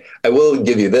be, I will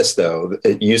give you this though.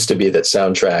 It used to be that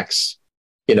soundtracks,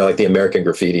 like the American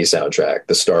Graffiti soundtrack,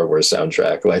 the Star Wars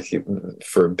soundtrack, like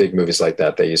for big movies like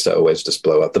that, they used to always just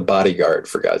blow up. The Bodyguard,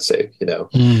 for God's sake,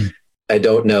 I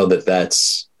don't know that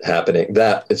that's happening.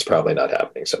 That it's probably not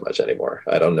happening so much anymore.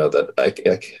 I don't know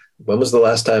that. When was the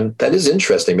last time? That is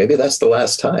interesting. Maybe that's the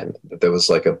last time that there was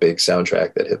like a big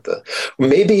soundtrack that hit the.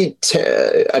 Maybe.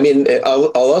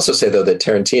 I'll also say though that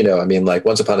Tarantino. I mean, like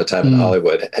Once Upon a Time in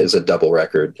Hollywood has a double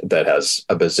record that has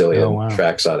a bazillion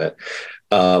tracks on it,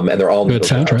 and they're all good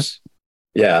soundtrack.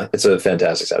 Yeah, it's a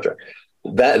fantastic soundtrack.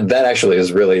 That actually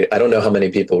is really. I don't know how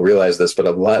many people realize this, but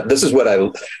a lot. This is what I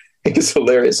think is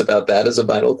hilarious about that as a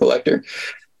vinyl collector.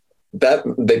 That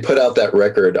they put out that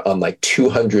record on like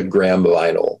 200 gram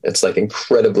vinyl. It's like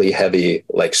incredibly heavy,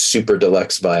 like super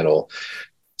deluxe vinyl.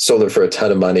 Sold it for a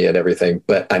ton of money and everything.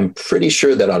 But I'm pretty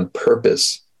sure that on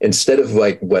purpose, instead of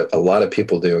like what a lot of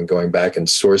people do and going back and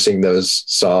sourcing those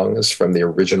songs from the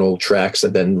original tracks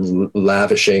and then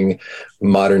lavishing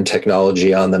modern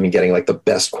technology on them and getting like the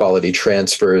best quality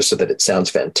transfers so that it sounds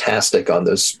fantastic on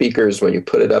those speakers when you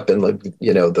put it up in the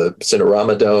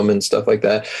Cinerama Dome and stuff like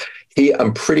that.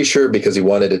 I'm pretty sure because he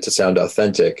wanted it to sound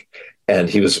authentic and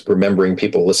he was remembering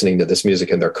people listening to this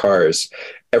music in their cars.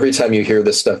 Every time you hear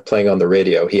this stuff playing on the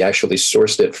radio, he actually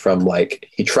sourced it from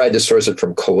he tried to source it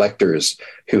from collectors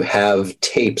who have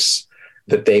tapes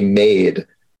that they made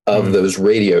of those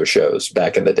radio shows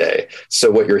back in the day.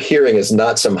 So what you're hearing is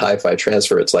not some hi-fi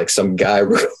transfer. It's like some guy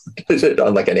recorded it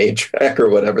on like an 8-track or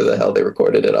whatever the hell they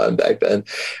recorded it on back then.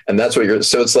 And that's what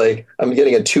so it's like, I'm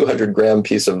getting a 200 gram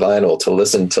piece of vinyl to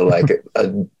listen to like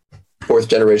a fourth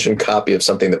generation copy of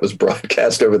something that was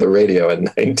broadcast over the radio in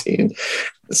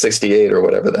 1968 or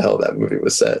whatever the hell that movie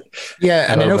was set.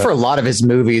 Yeah. And I know for a lot of his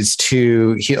movies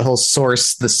too, he'll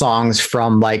source the songs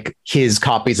from like his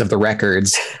copies of the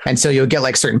records. And so you'll get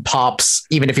like certain pops,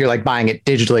 even if you're like buying it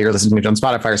digitally or listening to it on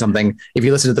Spotify or something. If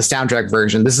you listen to the soundtrack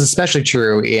version, this is especially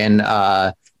true in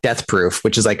Death Proof,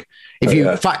 which is like, if you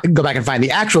go back and find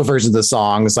the actual versions of the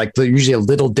songs, like they're usually a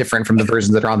little different from the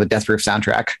versions that are on the Death Proof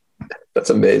soundtrack. That's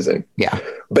amazing. Yeah.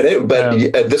 But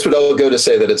this would all go to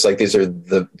say that it's like, these are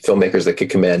the filmmakers that could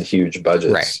command huge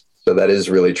budgets. Right. So that is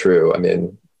really true. I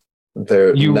mean, I'm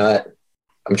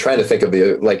trying to think of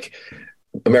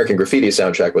American Graffiti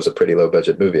soundtrack was a pretty low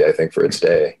budget movie, I think, for its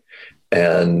day.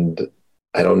 And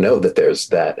I don't know that there's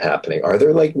that happening. Are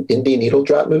there like indie needle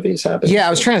drop movies happening? Yeah, I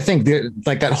was trying to think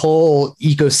like that whole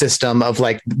ecosystem of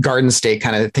like Garden State,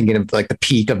 kind of thinking of like the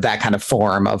peak of that kind of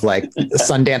form of like the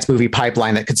Sundance movie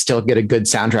pipeline that could still get a good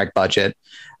soundtrack budget.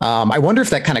 I wonder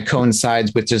if that kind of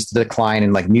coincides with just the decline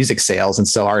in like music sales. And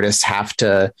so artists have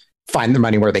to find their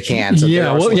money where they can. So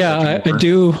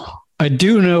I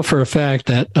do know for a fact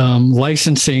that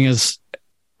licensing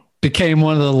became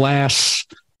one of the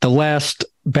last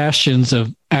bastions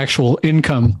of actual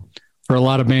income for a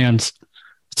lot of bands.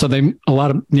 So maybe a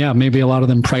lot of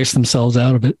them priced themselves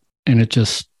out of it, and it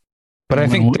just. But I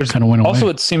think there's kind of went away. Also,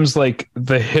 it seems like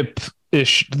the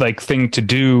hip-ish like thing to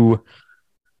do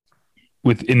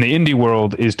in the indie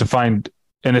world is to find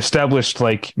an established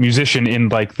like musician in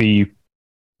like the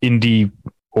indie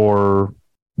or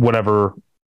whatever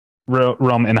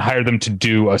realm and hire them to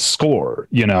do a score,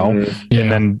 and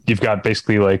then you've got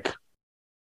basically like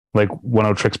One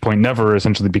O Tricks Point Never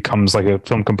essentially becomes like a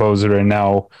film composer. And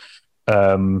now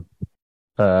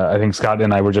I think Scott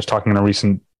and I were just talking in a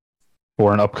recent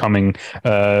or an upcoming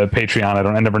Patreon.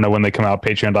 I never know when they come out.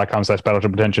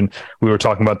 Patreon.com/Battleship Attention. We were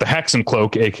talking about the Haxon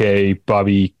Cloak, aka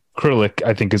Bobby Kralik,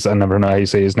 I think I never know how you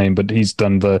say his name, but he's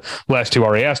done the last two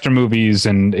Ari Aster movies,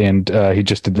 and he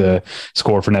just did the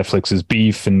score for Netflix's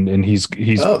Beef, and he's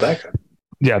that guy.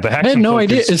 Yeah, the Haxon I had no Cloak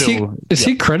idea. Is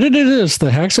he credited as the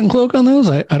Haxon Cloak on those?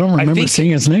 I don't remember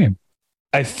seeing his name.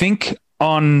 I think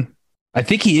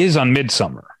he is on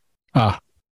Midsummer.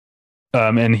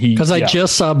 And because I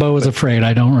just saw Beau is Afraid.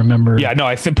 I don't remember. Yeah,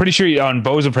 no, pretty sure on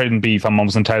Beau is Afraid and Beef. I'm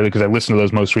almost entirely, because I listened to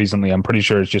those most recently. I'm pretty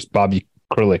sure it's just Bobby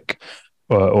Kralik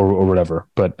or whatever.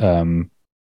 But I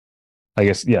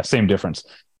guess same difference.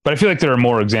 But I feel like there are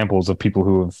more examples of people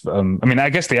who have. I mean, I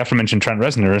guess the aforementioned Trent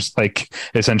Reznor is like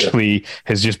essentially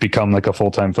has just become like a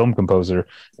full-time film composer.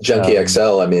 Junkie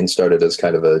XL, I mean, started as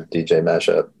kind of a DJ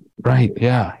mashup. Right.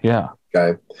 Yeah.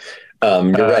 Guy.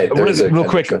 You're right. What is it? Real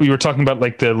quick, we were talking about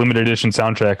like the limited edition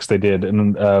soundtracks they did,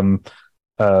 and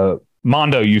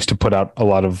Mondo used to put out a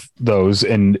lot of those,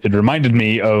 and it reminded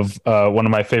me of one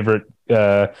of my favorite.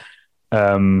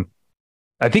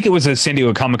 I think it was a San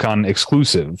Diego Comic-Con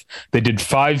exclusive. They did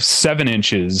 5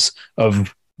 7-inches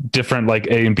of different like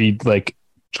A and B like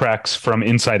tracks from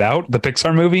Inside Out, the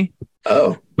Pixar movie.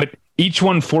 Oh, but each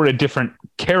one for a different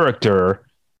character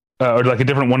or like a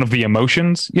different one of the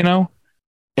emotions, you know.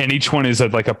 And each one is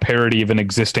like a parody of an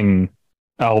existing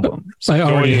album. So I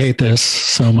already hate this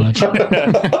so much.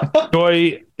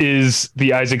 Joy is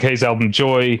the Isaac Hayes album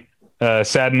Joy.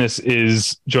 Sadness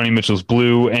is Joni Mitchell's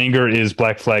Blue. Anger is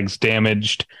Black Flag's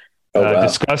Damaged. Wow.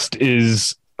 Disgust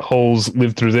is Hole's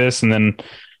Live Through This. And then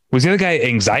was the other guy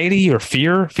Anxiety or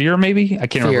Fear? Fear, maybe? I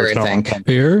can't remember. I think.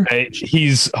 Fear?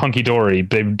 He's Hunky Dory.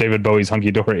 David Bowie's Hunky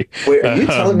Dory. Wait, are you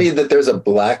telling me that there's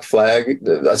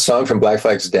a song from Black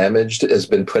Flag's Damaged has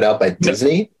been put out by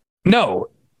Disney? No,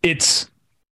 it's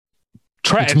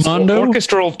Mondo?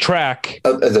 Orchestral track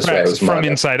that's right, it was from Mondo.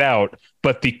 Inside Out,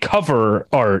 but the cover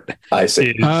art is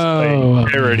a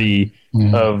parody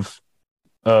of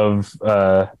That's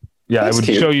I would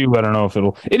cute. show you. I don't know if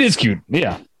it is cute.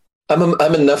 Yeah.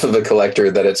 I'm enough of a collector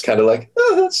that it's kind of like,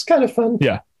 oh, that's kind of fun.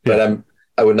 Yeah. But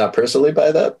I would not personally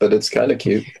buy that, but it's kind of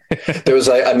cute. There was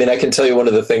I can tell you one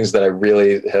of the things that I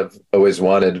really have always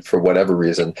wanted for whatever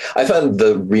reason. I found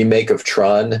the remake of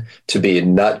Tron to be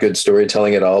not good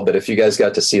storytelling at all. But if you guys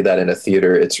got to see that in a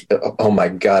theater, it's, oh my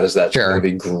God, is that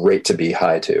movie great to be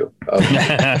high to? Oh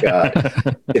my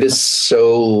God. It is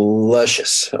so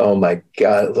luscious. Oh my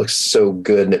God. It looks so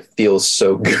good. And it feels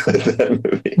so good. That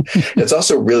movie. It's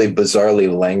also really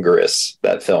bizarrely languorous,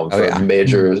 that film, for a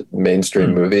major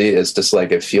mainstream movie. It's just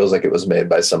like, it feels like it was made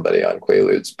by somebody on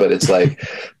Quaaludes, but it's like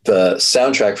the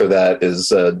soundtrack for that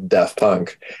is Daft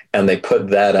Punk, and they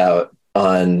put that out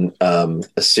on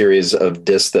a series of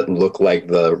discs that look like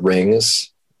the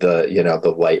rings, the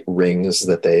light rings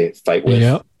that they fight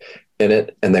with in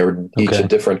it, and they were each a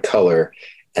different color,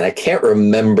 and I can't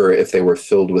remember if they were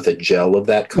filled with a gel of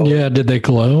that color. Yeah, did they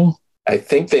glow? I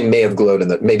think they may have glowed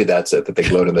maybe that's it, that they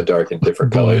glowed in the dark in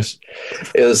different colors.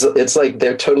 It's like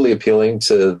they're totally appealing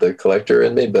to the collector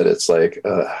in me, but it's like,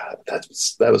 that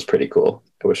was pretty cool.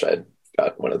 I wish I'd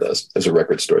got one of those as a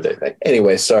record store day thing.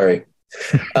 Anyway, sorry.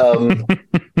 But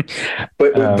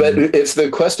if the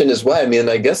question is why, I mean,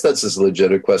 I guess that's as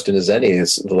legit a question as any,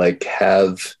 is like,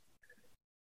 can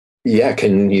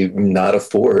you not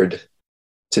afford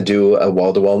to do a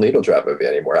wall-to-wall needle drop movie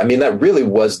anymore? I mean, that really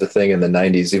was the thing in the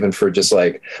 90s, even for just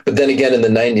like, but then again, in the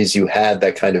 90s, you had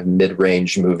that kind of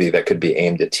mid-range movie that could be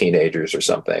aimed at teenagers or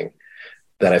something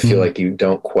that I feel like you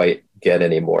don't quite get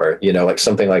anymore, like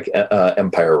something like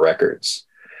Empire Records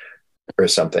or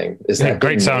something. Is that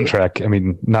great soundtrack? I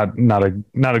mean, not a good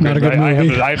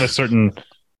movie. I have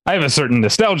a certain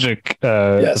nostalgic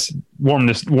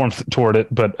warmth toward it,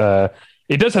 but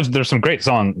it does have, there's some great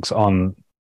songs on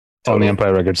the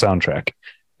Empire Records soundtrack.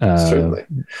 Certainly.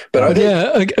 But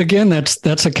again,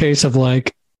 that's a case of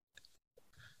like,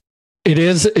 it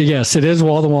is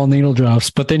wall-to-wall needle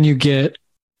drops, but then you get,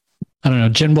 I don't know,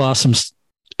 Gin Blossom's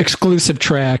exclusive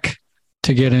track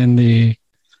to get in the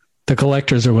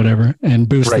collectors or whatever and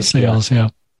boost the sales. Yeah.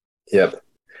 Yep.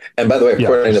 And by the way,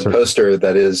 according to the poster,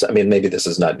 that is, I mean, maybe this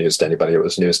is not news to anybody. It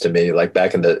was news to me. Like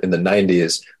back in the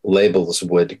 90s, labels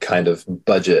would kind of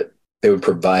budget. They would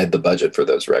provide the budget for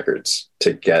those records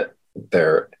to get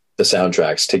the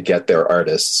soundtracks, to get their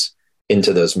artists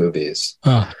into those movies.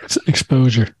 Oh, it's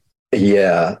exposure.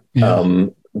 Yeah.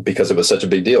 Because it was such a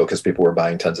big deal, because people were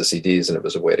buying tons of CDs and it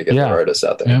was a way to get their artists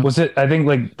out there. Yeah. Was it, I think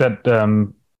like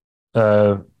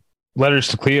that, Letters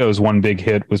to Cleo's one big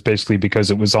hit was basically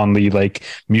because it was on the like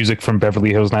Music from Beverly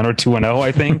Hills 90210,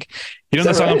 I think. You know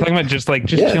the song I'm talking about? Just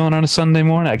chilling on a Sunday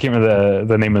morning. I can't remember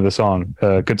the name of the song.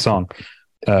 Good song.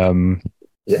 But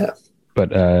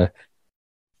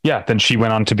Yeah, then she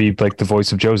went on to be like the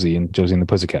voice of Josie in Josie and the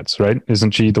Pussycats, right? Isn't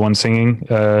she the one singing?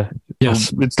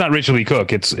 Yes. It's not Rachel Lee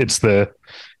Cook. It's the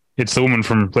woman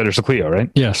from Letters to Cleo, right?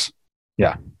 Yes.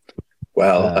 Yeah.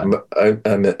 Wow,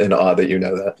 I'm in awe that you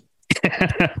know that.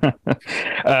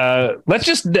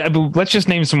 Let's just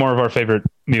name some more of our favorite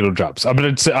needle drops. I'm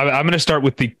gonna start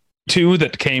with the two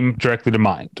that came directly to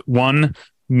mind. One,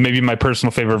 maybe my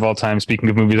personal favorite of all time. Speaking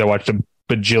of movies I watched a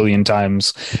bajillion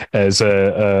times as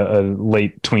a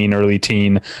late tween, early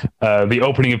teen, the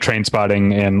opening of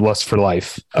Trainspotting and Lust for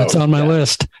Life. That's on my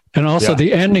list, and also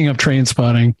the ending of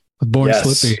Trainspotting with Born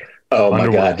Slippy. Oh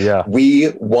my God. Yeah.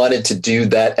 We wanted to do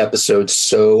that episode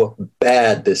so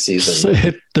bad this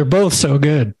season. They're both so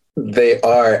good. They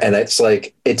are. And it's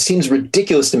like, it seems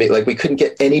ridiculous to me. Like we couldn't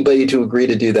get anybody to agree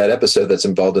to do that episode that's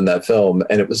involved in that film.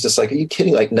 And it was just like, are you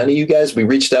kidding? Like none of you guys, we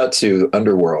reached out to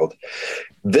Underworld.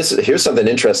 Here's something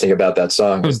interesting about that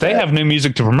song. They have new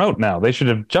music to promote now. They should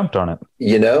have jumped on it.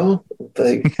 You know,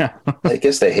 like, I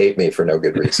guess they hate me for no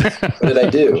good reason. What did I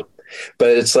do? But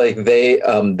it's like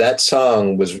that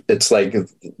song it's like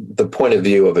the point of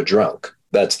view of a drunk.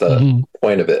 That's the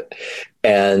point of it.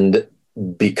 And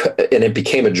it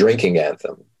became a drinking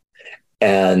anthem.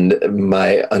 And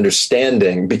my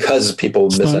understanding, because people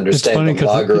misunderstand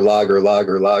the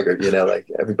lager, you know, like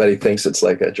everybody thinks it's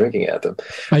like a drinking anthem.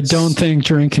 I don't think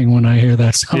drinking when I hear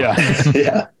that song. Yeah.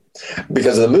 Yeah.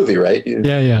 Because of the movie, right?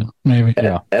 Yeah, maybe.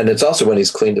 And it's also when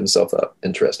he's cleaned himself up,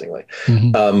 interestingly,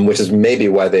 which is maybe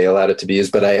why they allowed it to be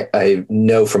used. But I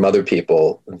know from other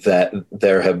people that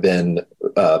there have been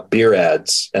beer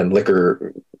ads and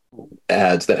liquor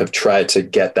ads that have tried to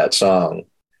get that song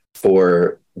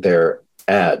for their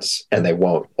ads, and they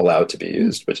won't allow it to be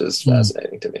used, which is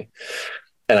fascinating to me.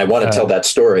 And I want to tell that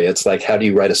story. It's like, how do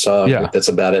you write a song that's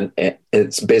about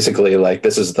it's basically like,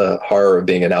 this is the horror of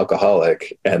being an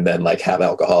alcoholic, and then like have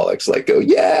alcoholics like go,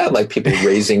 yeah, like people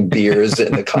raising beers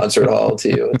in the concert hall to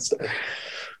you and stuff.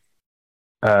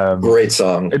 Great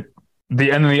song.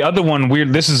 The other one,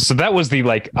 weird. That was the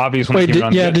like obvious one. Wait,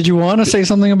 did you want to say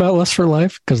something about Lust for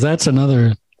Life? Because that's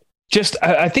another. Just,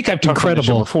 I think I've talked about this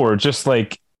before. Just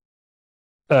like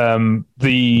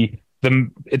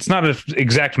it's not an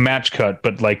exact match cut,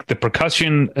 but like the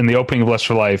percussion and the opening of Lust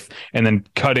for Life, and then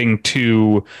cutting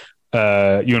to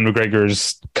Ewan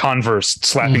McGregor's Converse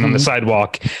slapping on the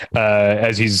sidewalk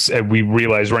as we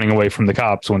realize running away from the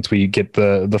cops once we get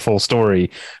the full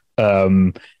story.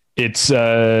 It's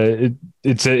one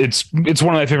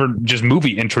of my favorite just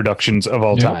movie introductions of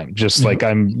all time. Just like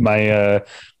my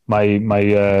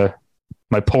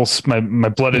pulse, my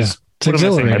blood is. What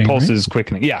am I saying? My pulse is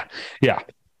quickening. Yeah.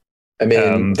 I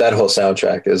mean, that whole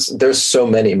soundtrack there's so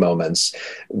many moments.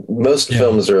 Most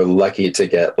films are lucky to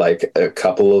get like a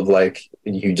couple of like,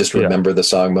 you just remember the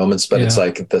song moments, but it's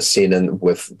like the scene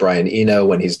with Brian Eno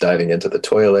when he's diving into the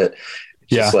toilet.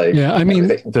 Just like, I mean,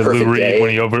 the Lou Reed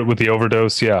when with the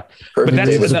overdose. Yeah. But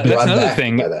that's another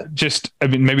thing. Just, I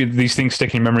mean, maybe these things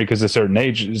stick in memory because of a certain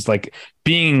age is like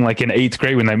being like in 8th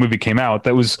grade when that movie came out.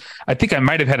 That was, I think I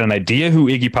might've had an idea who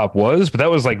Iggy Pop was, but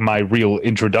that was like my real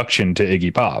introduction to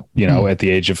Iggy Pop, you know, at the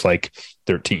age of like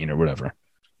 13 or whatever.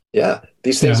 Yeah.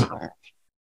 These things.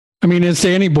 I mean, it's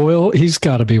Danny Boyle. He's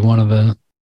got to be one of the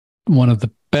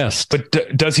best.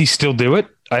 But does he still do it?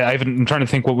 I'm trying to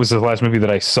think what was the last movie that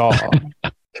I saw.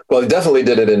 Well, he definitely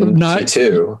did it in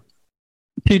T2.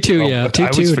 T2, yeah. T2 I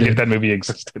always forget that movie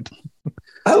existed.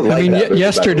 I mean,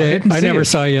 Yesterday, I never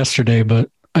saw Yesterday, but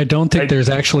I don't think there's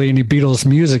actually any Beatles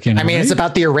music in it. I mean, it's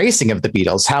about the erasing of the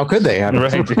Beatles. How could they have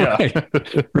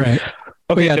it? Right.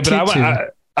 Okay,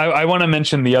 but I want to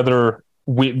mention the other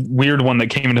weird one that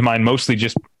came into mind, mostly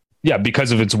just,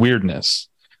 because of its weirdness.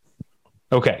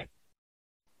 Okay.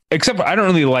 Except for, I don't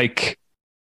really like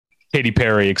Katy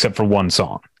Perry except for one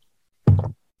song.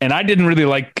 And I didn't really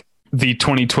like the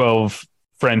 2012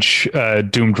 French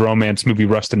doomed romance movie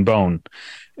Rust and Bone,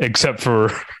 except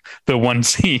for the one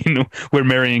scene where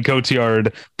Marion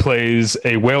Cotillard plays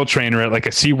a whale trainer at like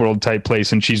a SeaWorld type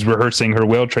place, and she's rehearsing her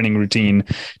whale training routine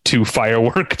to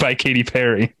Firework by Katy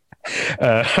Perry.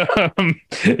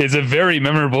 It's a very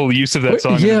memorable use of that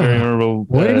song. Yeah. A very memorable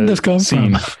Where did this come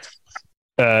scene. from?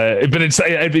 But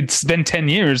it's been 10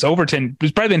 years,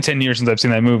 it's probably been 10 years since I've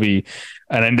seen that movie,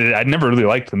 and I'd never really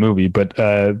liked the movie, but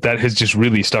that has just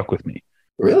really stuck with me.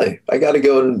 Really? I got to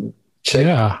go and check.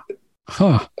 Yeah.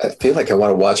 Huh. I feel like I want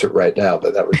to watch it right now,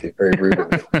 but that would be very rude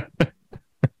of me.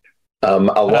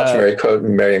 I'll watch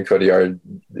Marion Cotillard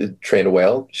train a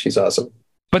whale. She's awesome.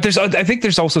 But I think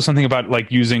there's also something about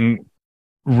like using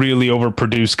really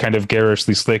overproduced, kind of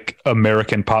garishly slick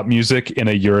American pop music in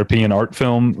a European art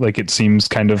film. Like it seems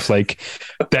kind of like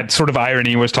that sort of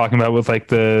irony I was talking about with like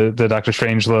the Doctor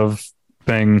Strangelove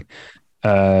thing.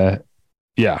 That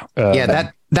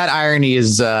irony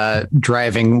is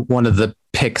driving one of the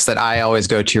picks that I always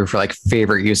go to for like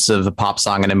favorite use of a pop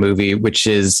song in a movie, which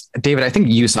is, David, I think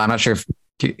you saw, I'm not sure if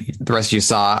the rest of you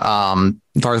saw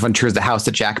Lars von Trier's The House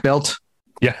That Jack Built.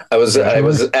 Yeah, I was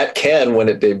at Cannes when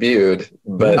it debuted,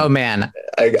 but oh man,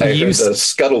 I heard the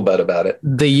scuttlebutt about it.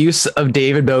 The use of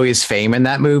David Bowie's fame in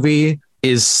that movie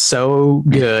is so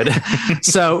good.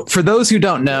 So for those who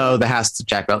don't know, The House That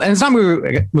Jack Built, and it's not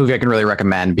a movie I can really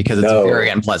recommend because it's very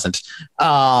unpleasant.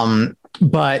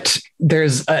 But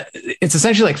it's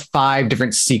essentially like 5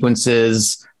 different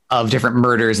sequences of different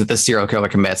murders that the serial killer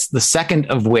commits. The second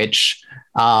of which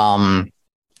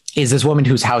is this woman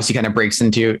whose house he kind of breaks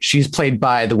into. She's played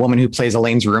by the woman who plays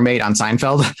Elaine's roommate on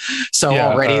Seinfeld. So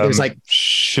already there's like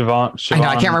Siobhan. I know,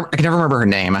 I can't remember. I can never remember her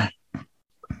name.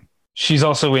 She's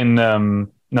also in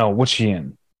what's she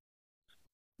in?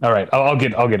 All right, I'll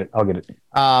get it.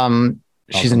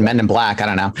 She's in Men in Black. I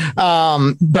don't know.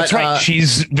 But that's right.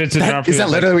 She's Vincent D'Onofrio. Is that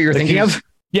literally what you're thinking of?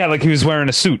 Yeah, like he was wearing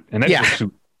a suit, an extra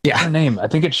suit. Yeah. What's her name? I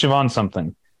think it's Siobhan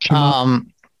something.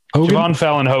 Hogan? Siobhan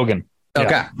Fallon Hogan. Okay.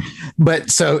 Yeah. But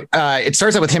so it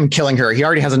starts out with him killing her. He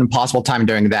already has an impossible time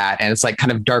doing that. And it's like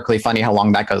kind of darkly funny how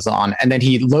long that goes on. And then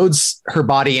he loads her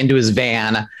body into his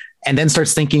van and then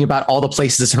starts thinking about all the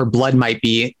places her blood might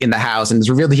be in the house. And it's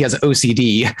revealed he has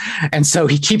OCD. And so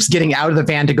he keeps getting out of the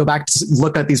van to go back to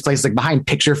look at these places like behind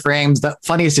picture frames. The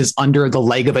funniest is under the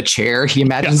leg of a chair. He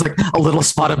imagines like a little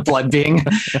spot of blood being.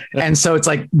 And so it's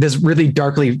like this really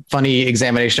darkly funny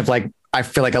examination of like, I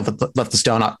feel like I've left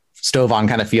the stove on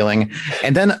kind of feeling.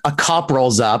 And then a cop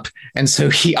rolls up. And so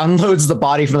he unloads the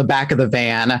body from the back of the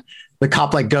van. The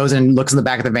cop like goes and looks in the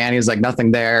back of the van. He's like,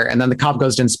 nothing there. And then the cop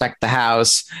goes to inspect the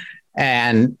house.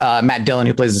 And Matt Dillon,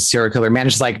 who plays the serial killer,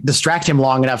 manages to like distract him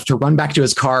long enough to run back to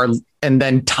his car and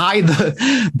then tie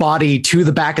the body to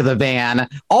the back of the van.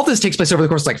 All this takes place over the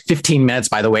course of like 15 minutes,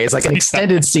 by the way. It's like an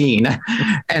extended scene.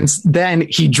 And then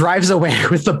he drives away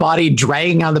with the body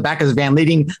dragging on the back of his van,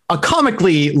 leaving a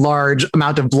comically large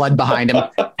amount of blood behind him.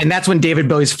 And that's when David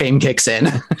Bowie's fame kicks in.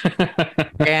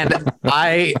 And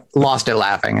I lost it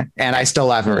laughing. And I still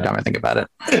laugh every time I think about it.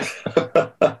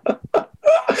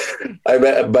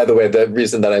 By the way, the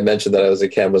reason that I mentioned that I was a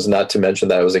Cannes was not to mention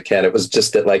that I was a Cannes. It was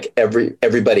just that like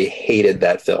everybody hated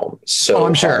that film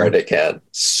so hard at Cannes,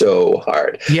 so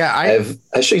hard. Yeah,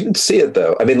 I should see it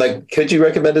though. I mean, like, could you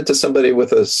recommend it to somebody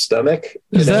with a stomach?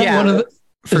 Is that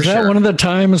one of the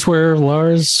times where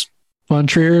Lars von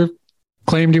Trier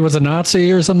claimed he was a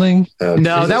Nazi or something? No,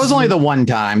 Jesus. That was only the one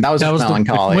time. That was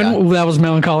Melancholia. That was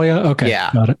Melancholia. Okay.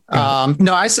 Yeah. Got it.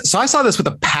 No, I saw this with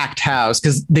a packed house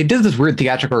because they did this weird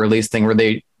theatrical release thing where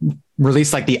they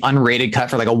released like the unrated cut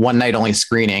for like a one night only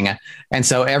screening. And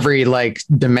so every like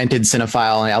demented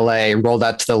cinephile in LA rolled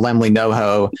out to the Lemley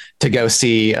NoHo to go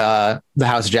see The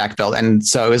House Jack Built. And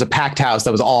so it was a packed house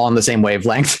that was all on the same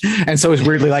wavelength. And so it was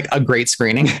weirdly like a great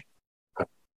screening.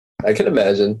 I can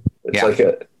imagine. It's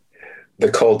like the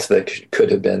cult that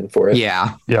could have been for it.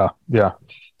 Yeah.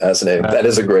 Fascinating. That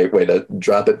is a great way to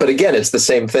drop it. But again, it's the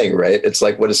same thing, right? It's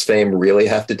like, what does fame really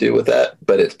have to do with that?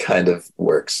 But it kind of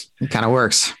works.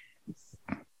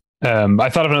 I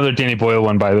thought of another Danny Boyle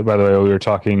one, by the way, while we were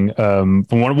talking.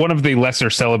 One of the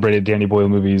lesser celebrated Danny Boyle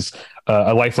movies,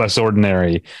 A Life Less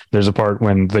Ordinary. There's a part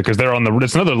when, because they're on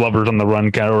it's another lovers on the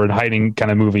run kind of, or hiding kind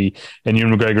of movie. And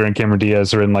Ewan McGregor and Cameron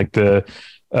Diaz are in like the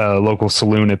local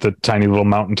saloon at the tiny little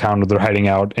mountain town where they're hiding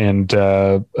out, and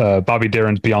Bobby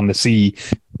Darin's Beyond the Sea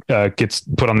gets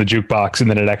put on the jukebox, and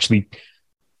then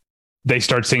they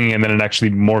start singing, and then it actually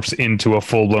morphs into a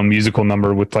full-blown musical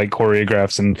number with like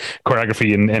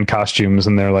choreography and costumes,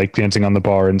 and they're like dancing on the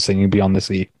bar and singing Beyond the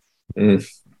Sea.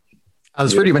 I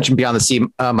was pretty mentioned Beyond the Sea.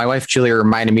 My wife Julia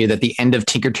reminded me that the end of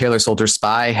Tinker Tailor Soldier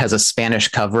Spy has a Spanish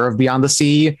cover of Beyond the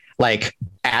Sea, like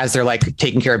as they're like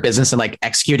taking care of business and like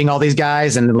executing all these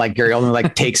guys, and then like Gary Oldman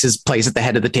like takes his place at the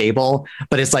head of the table,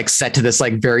 but it's like set to this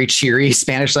like very cheery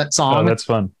Spanish song. Oh, that's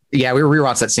fun. Yeah, we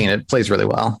rewatched that scene. It plays really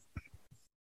well.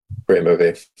 Great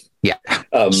movie. Yeah.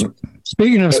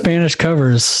 Speaking of Spanish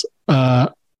covers, I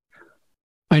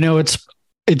know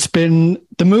it's been,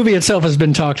 the movie itself has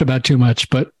been talked about too much,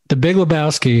 but The Big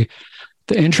Lebowski,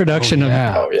 the introduction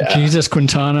of Jesus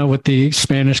Quintana with the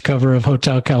Spanish cover of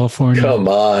Hotel California. Come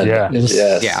on.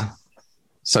 Yeah.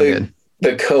 So good.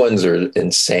 The Coens are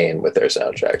insane with their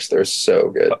soundtracks. They're so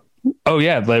good. Oh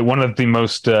yeah. Like one of the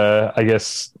most, I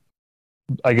guess,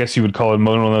 I guess you would call it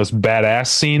one of the most badass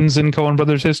scenes in Coen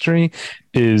Brothers history,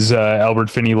 is Albert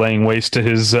Finney laying waste to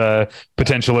his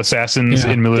potential assassins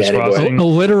in Miller's Crossing. A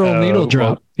literal needle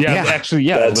drop.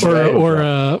 Actually, or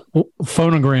a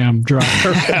phonogram drop.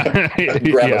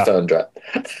 Gramophone drop.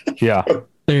 Yeah.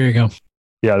 There you go.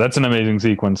 Yeah, that's an amazing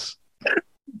sequence.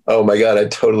 Oh my God, I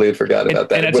totally had forgotten about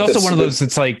that. And it's also one of those,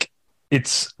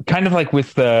 it's kind of like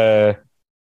with the,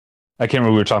 I can't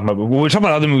remember what we were talking about, but we're talking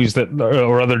about other movies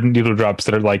or other needle drops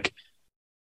that are like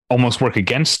almost work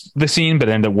against the scene, but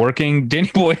end up working. Danny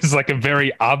Boy is like a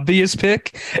very obvious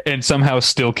pick and somehow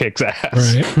still kicks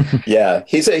ass. Right. Yeah,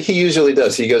 he usually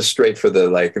does. He goes straight for the,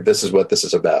 like, this is what this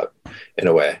is about, in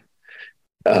a way.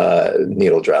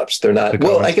 Needle drops. They're not,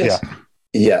 I guess,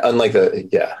 unlike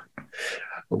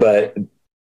but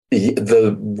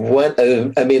the one,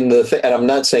 the thing, and I'm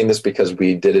not saying this because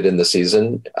we did it in the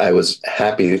season. I was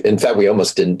happy. In fact, we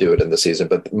almost didn't do it in the season,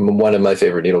 but one of my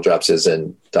favorite needle drops is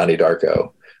in Donnie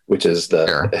Darko, which is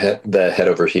the head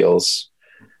over heels.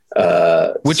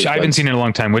 Which sequence. I haven't seen in a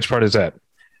long time. Which part is that?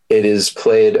 It is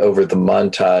played over the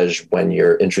montage when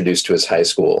you're introduced to his high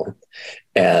school,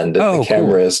 and the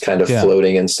camera is kind of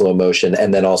floating in slow motion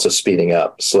and then also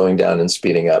slowing down and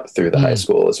speeding up through the high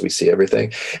school as we see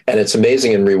everything. And it's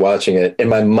amazing in rewatching it. In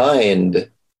my mind,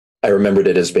 I remembered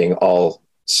it as being all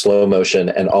slow motion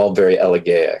and all very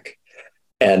elegaic.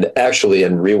 And actually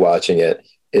in rewatching it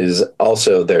is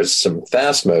also, there's some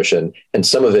fast motion and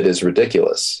some of it is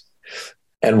ridiculous.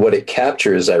 And what it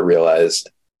captures, I realized,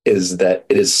 is that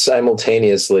it is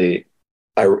simultaneously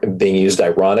being used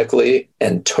ironically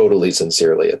and totally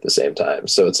sincerely at the same time.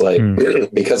 So it's like,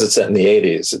 because it's set in the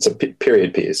 80s, it's a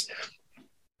period piece.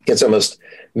 It's almost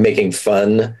making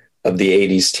fun of the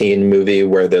 80s teen movie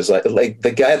where there's like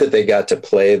the guy that they got to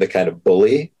play the kind of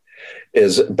bully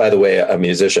is, by the way, a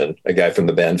musician, a guy from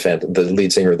the band the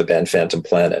lead singer of the band Phantom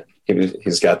Planet.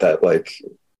 He's got that like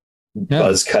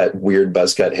weird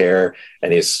buzz cut hair,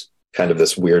 and he's kind of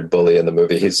this weird bully in the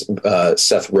movie. He's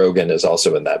Seth Rogen is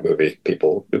also in that movie.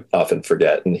 People often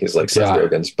forget, and he's like Seth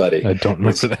Rogen's buddy. I don't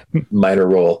remember that minor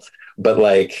role, but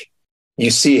like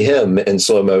you see him in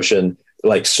slow motion,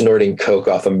 like snorting coke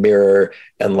off a mirror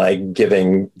and like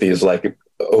giving these like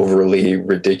overly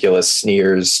ridiculous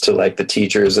sneers to like the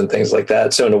teachers and things like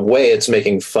that. So in a way, it's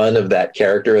making fun of that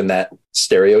character and that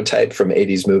stereotype from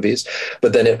 80s movies.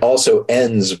 But then it also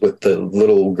ends with the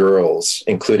little girls,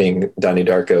 including Donnie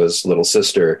Darko's little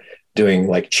sister, doing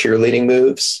like cheerleading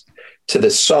moves to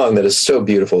this song that is so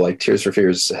beautiful. Like Tears for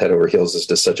Fears, Head Over Heels is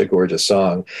just such a gorgeous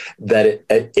song that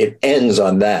it ends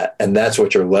on that. And that's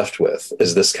what you're left with,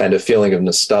 is this kind of feeling of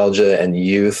nostalgia and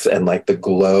youth and like the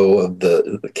glow of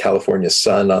the California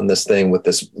sun on this thing, with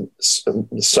this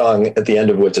song at the end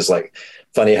of which is like,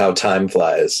 funny how time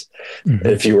flies.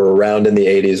 If you were around in the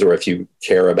 80s, or if you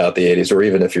care about the 80s, or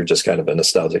even if you're just kind of a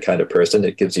nostalgic kind of person,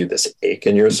 it gives you this ache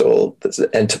in your soul.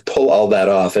 And to pull all that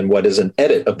off in what is an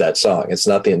edit of that song, it's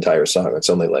not the entire song. It's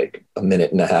only like a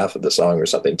minute and a half of the song or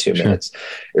something, 2 minutes.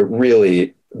 It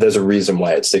really, there's a reason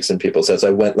why it sticks in people's heads.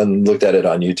 I went and looked at it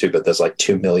on YouTube, but there's like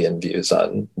 2 million views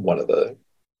on one of the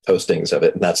postings of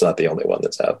it. And that's not the only one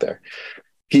that's out there.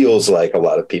 Feels like a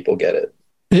lot of people get it.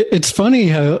 It's funny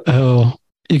how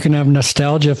you can have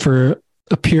nostalgia for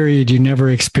a period you never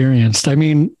experienced. I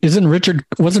mean, wasn't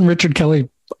Richard Kelly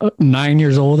 9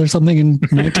 years old or something in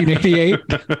 1988?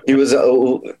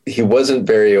 He wasn't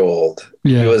very old.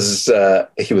 Yeah.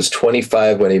 He was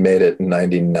 25 when he made it in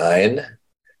 99.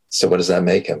 So what does that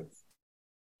make him?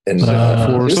 And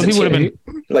so he would have been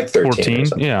like 13.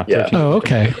 14. Yeah. 13. Oh,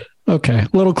 okay. Okay.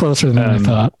 A little closer than I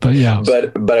thought, but yeah.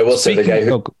 But I will say the guy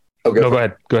who go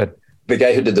ahead. The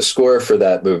guy who did the score for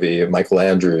that movie, Michael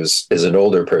Andrews, is an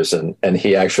older person. And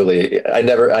I actually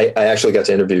got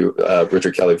to interview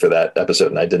Richard Kelly for that episode,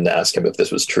 and I didn't ask him if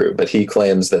this was true, but he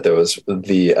claims that there was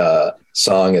the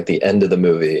song at the end of the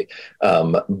movie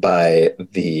by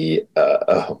the,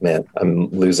 oh man, I'm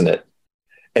losing it.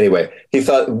 Anyway, he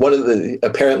thought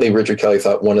apparently Richard Kelly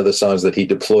thought one of the songs that he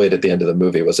deployed at the end of the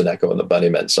movie was an Echo and the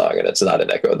Bunnymen song, and it's not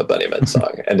an Echo and the Bunnymen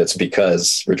song. And it's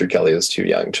because Richard Kelly is too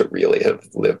young to really have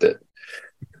lived it.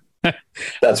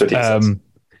 That's what he says. A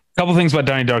couple things about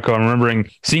Donnie Darko. I'm remembering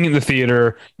seeing it in the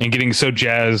theater and getting so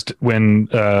jazzed when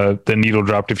the needle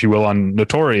dropped, if you will, on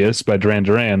Notorious by Duran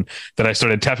Duran, that I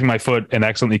started tapping my foot and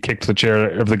accidentally kicked the chair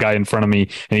of the guy in front of me,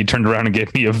 and he turned around and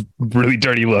gave me a really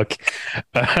dirty look.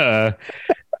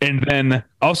 And then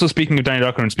also, speaking of Donnie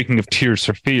Darko and speaking of Tears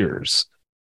for Fears,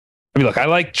 I mean, look, I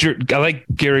like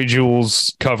Gary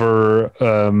Jules' cover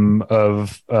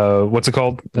of what's it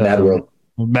called? Mad World.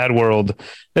 Mad World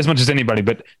as much as anybody,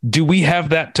 but do we have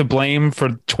that to blame for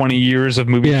 20 years of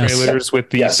movie trailers with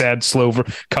the sad, slow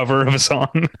cover of a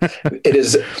song? It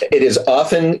is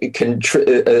often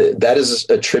that is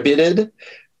attributed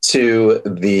to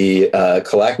the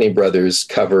Kalachny Brothers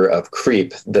cover of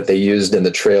Creep that they used in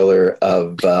the trailer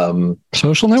of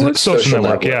Social Network? Social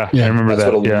Network. Yeah, I remember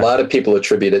That's that. What a lot of people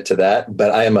attribute it to that,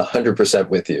 but I am 100%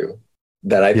 with you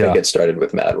that I think it started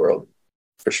with Mad World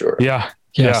for sure. Yeah.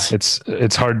 Yes. Yeah,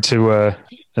 it's hard to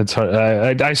it's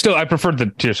hard. I prefer the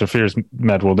Tears of Fear's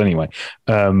Mad World anyway,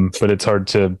 but it's hard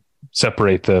to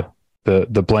separate the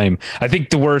blame. I think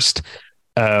the worst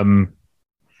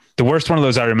one of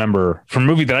those I remember from a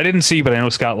movie that I didn't see, but I know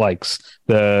Scott likes,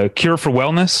 The Cure for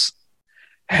Wellness,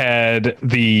 had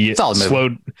the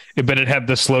slowed, but it had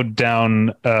the slowed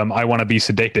down. I want to be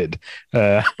sedated.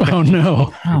 Oh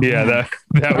no! Yeah,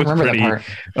 that was pretty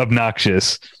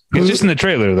obnoxious. It's just in the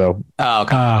trailer, though. Oh,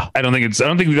 okay. I don't think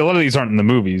a lot of these aren't in the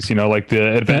movies. You know, like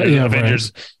the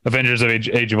Avengers of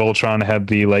Age of Ultron had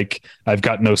the like I've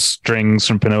got no strings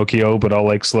from Pinocchio, but all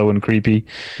like slow and creepy.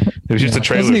 It was just a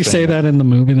trailer. Doesn't he say that in the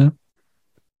movie then?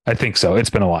 I think so. It's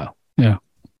been a while. Yeah.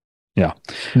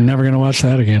 I'm never gonna watch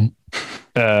that again.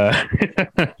 All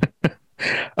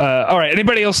right.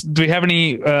 Anybody else? Do we have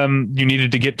any you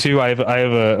needed to get to? I have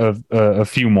a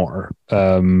few more.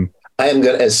 I am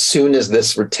gonna, as soon as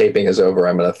this taping is over,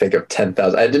 I'm gonna think of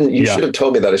 10,000. You should have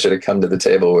told me that I should have come to the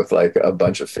table with like a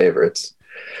bunch of favorites.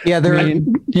 Yeah, there are a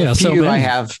few I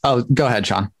have. Oh, go ahead,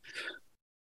 Sean.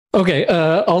 Okay,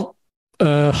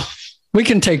 we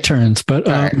can take turns, but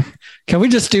can we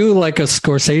just do like a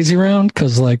Scorsese round?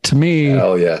 Because like to me,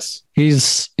 oh yes,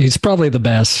 he's probably the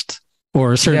best,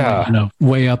 or certainly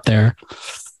way up there.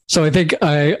 So I think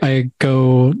I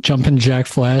go Jumpin' Jack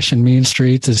Flash and Mean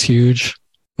Streets is huge.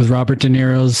 With Robert De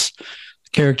Niro's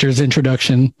character's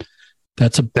introduction.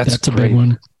 That's a big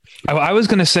one. I was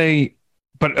going to say,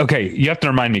 but okay, you have to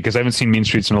remind me because I haven't seen Mean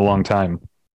Streets in a long time.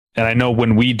 And I know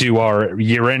when we do our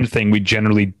year-end thing, we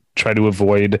generally try to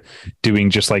avoid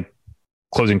doing just like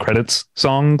closing credits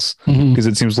songs because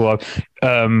it seems a lot.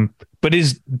 But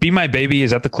is Be My Baby,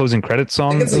 is that the closing credits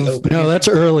song? No, that's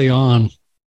early on. I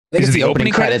think it's the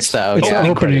opening credits though. It's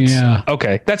opening, credits. Yeah.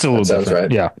 Okay, that's a little different.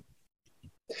 Right. Yeah.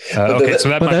 Okay, so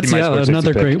that's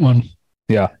another great one.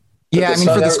 Yeah. Yeah, I mean,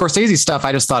 for the Scorsese stuff,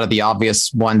 I just thought of the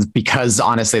obvious ones because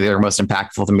honestly, they were most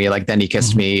impactful to me. Like Then He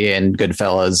Kissed Me and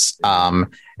Goodfellas.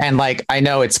 And like, I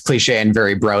know it's cliche and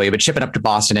very broy, but Shipping Up to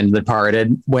Boston and The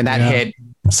Departed, when that hit,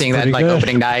 seeing that like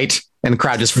opening night and the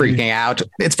crowd just freaking out,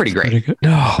 it's pretty great.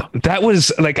 No, that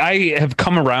was like, I have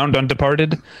come around on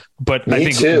Departed, but I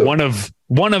think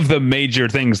one of the major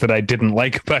things that I didn't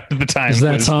like about it at the time is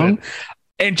that song.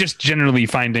 And just generally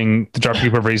finding the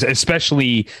Dropkick Murphys,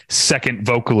 especially second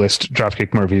vocalist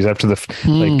Dropkick Murphys after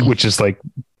the which is like,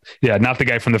 not the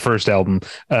guy from the first album.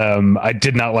 I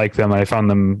did not like them. I found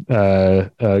them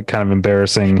kind of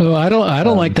embarrassing. Oh, I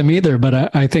don't like them either,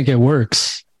 but I think it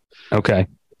works. Okay.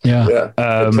 Yeah.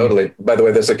 Totally. By the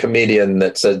way, there's a comedian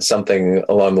that said something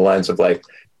along the lines of like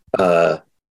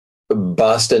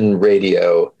Boston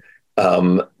radio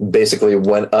basically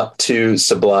went up to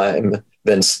Sublime,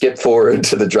 then skipped forward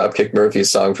to the Dropkick Murphys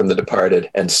song from The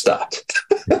Departed and stopped.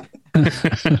 Okay,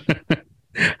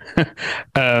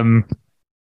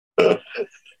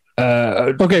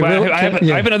 I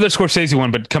have another Scorsese one,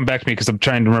 but come back to me because I'm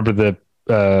trying to remember the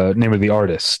name of the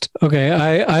artist. Okay,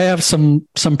 I have some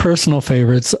personal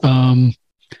favorites.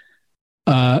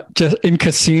 Just in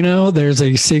Casino, there's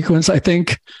a sequence. I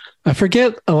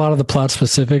forget a lot of the plot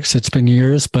specifics. It's been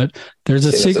years, but there's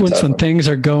a sequence when things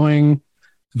are going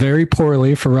very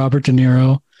poorly for Robert De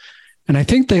Niro. And I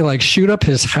think they like shoot up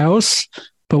his house.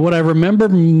 But what I remember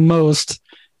most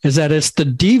is that it's the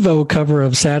Devo cover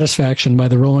of Satisfaction by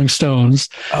the Rolling Stones.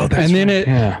 Oh, that's and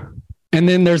then and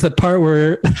then there's the part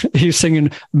where he's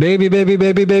singing baby, baby,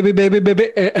 baby, baby, baby,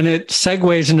 baby. And it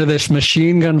segues into this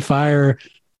Machine Gun Fire.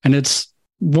 And it's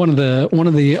one of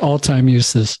the all-time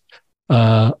uses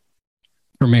for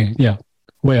me. Yeah.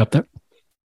 Way up there.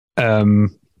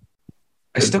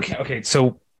 I still can't. Okay,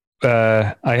 so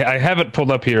I have it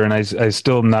pulled up here, and I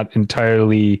still am not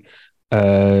entirely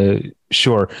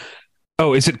sure.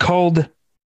 Oh, is it called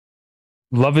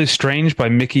 "Love Is Strange" by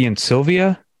Mickey and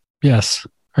Sylvia? Yes.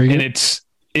 And it's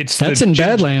that's in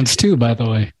Badlands too, by the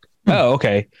way. Oh,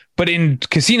 okay. But in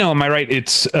Casino, am I right?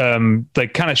 It's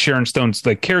like kind of Sharon Stone's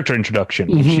like character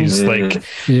introduction. She's like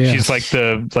she's like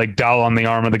the like doll on the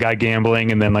arm of the guy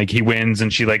gambling, and then like he wins,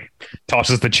 and she like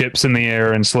tosses the chips in the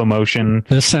air in slow motion.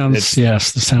 This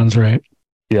sounds right.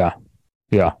 Yeah.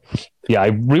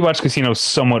 I rewatched Casino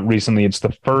somewhat recently. It's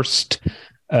the first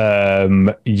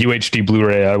UHD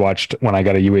Blu-ray I watched when I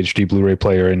got a UHD Blu-ray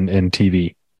player and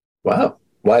TV. Wow.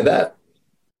 Why that?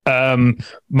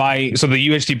 So the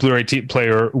UHD Blu-ray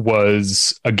player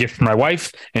was a gift from my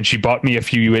wife, and she bought me a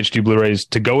few UHD Blu-rays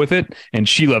to go with it, and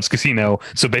she loves Casino,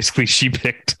 so basically she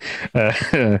picked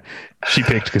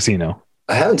Casino.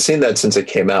 I haven't seen that since it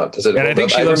came out. Does it? And I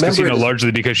think she loves Casino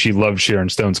largely because she loves Sharon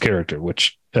Stone's character,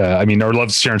 which or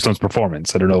loves Sharon Stone's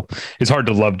performance. I don't know. It's hard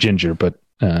to love Ginger, but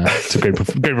it's a great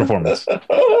performance.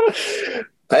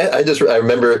 I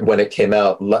remember when it came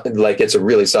out, like it's a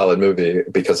really solid movie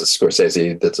because it's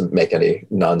Scorsese, doesn't make any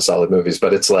non-solid movies,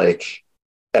 but it's like,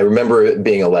 I remember it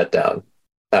being a letdown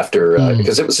after,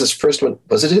 because it was his first one.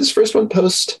 Was it his first one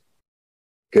post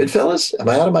Goodfellas? Am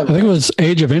I out of my mind? I think it was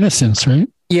Age of Innocence, right?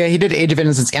 Yeah, he did Age of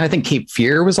Innocence, and I think Cape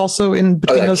Fear was also in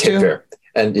between those Cape two. Fear.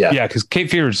 And yeah, because Cape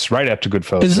Fear is right after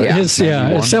Goodfellas.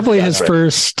 It's definitely his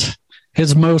first,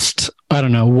 his most, I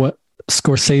don't know, what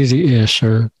Scorsese-ish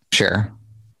or sure.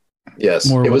 Yes,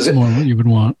 more what you would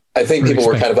want. I think people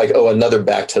were kind of like, another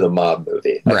Back to the Mob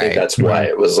movie. I think that's why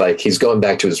it was like, he's going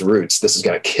back to his roots. This is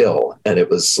going to kill. And it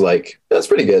was like, that's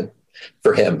pretty good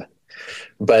for him.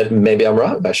 But maybe I'm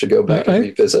wrong. I should go back and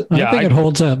revisit. I think it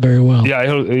holds up very well. Yeah,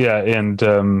 and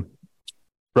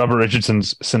Robert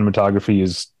Richardson's cinematography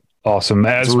is awesome.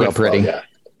 As real pretty.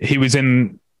 He was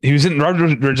in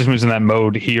Robert Richardson was in that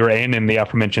mode here and in the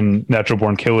aforementioned Natural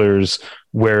Born Killers,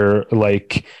 where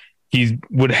like he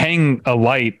would hang a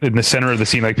light in the center of the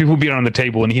scene. Like people would be on the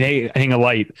table and he'd hang a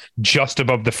light just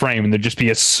above the frame, and there'd just be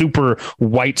a super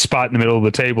white spot in the middle of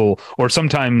the table, or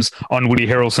sometimes on Woody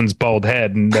Harrelson's bald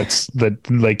head. And that's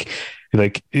like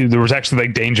there was actually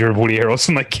like danger of Woody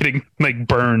Harrelson like getting like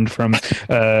burned from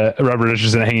Robert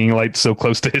Richardson hanging a light so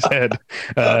close to his head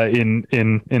in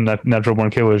Natural Born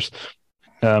Killers.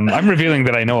 I'm revealing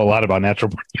that I know a lot about Natural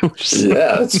Born Killers.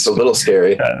 Yeah, it's a little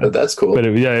scary, but that's cool. But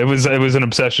it was an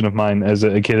obsession of mine as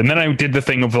a kid. And then I did the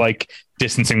thing of like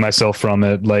distancing myself from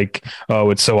it. Like, oh,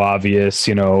 it's so obvious,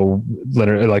 Oliver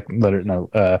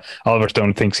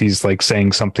Stone thinks he's like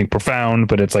saying something profound,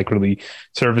 but it's like really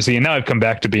surfacey. And now I've come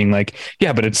back to being like,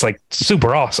 yeah, but it's like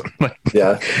super awesome. Like,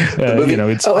 yeah,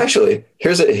 it's actually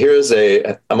here's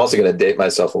a. I'm also going to date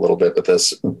myself a little bit with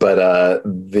this, but a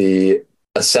movie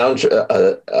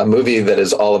that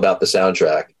is all about the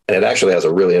soundtrack, and it actually has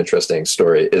a really interesting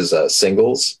story, is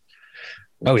Singles.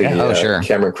 Oh yeah, sure.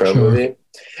 Cameron Crowe movie.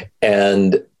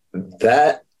 And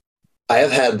that, I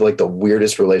have had like the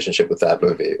weirdest relationship with that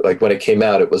movie. Like when it came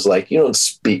out, it was like, you don't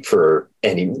speak for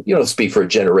a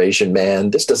generation,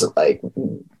 man. This doesn't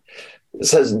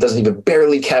even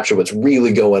barely capture what's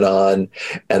really going on.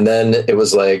 And then it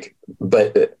was like, when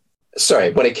it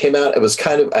came out, it was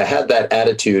kind of, I had that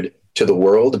attitude to the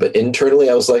world, but internally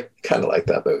I was like, kind of like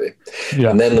that movie. Yeah.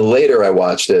 And then later I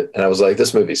watched it and I was like,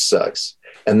 this movie sucks.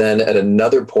 And then at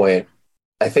another point,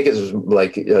 I think it was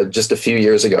like just a few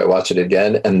years ago, I watched it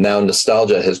again, and now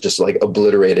nostalgia has just like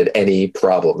obliterated any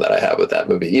problem that I have with that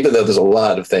movie. Even though there's a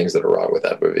lot of things that are wrong with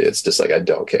that movie, it's just like, I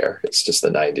don't care. It's just the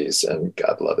 90s and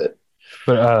God love it.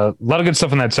 But a lot of good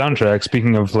stuff on that soundtrack.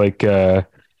 Speaking of like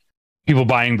people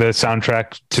buying the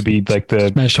soundtrack to be like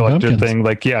the collector thing,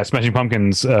 like Smashing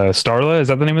Pumpkins, Starla, is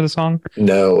that the name of the song?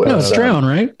 No, it's Drown,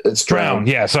 right? It's Drown.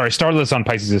 Yeah, sorry, Starla's on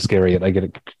Pisces Iscariot. I get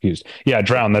it confused. Yeah,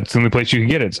 Drown. That's the only place you can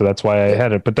get it, so that's why I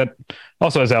had it. But that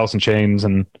also has Alice in Chains,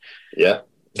 and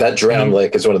that Drown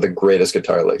lick is one of the greatest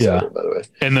guitar licks ever, by the way.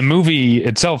 And the movie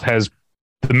itself has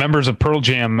the members of Pearl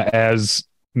Jam as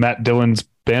Matt Dillon's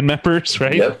band members,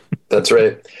 right? Yep, that's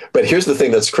right. But here's the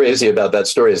thing that's crazy about that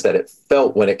story is that it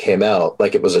felt when it came out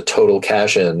like it was a total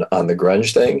cash-in on the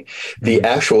grunge thing. The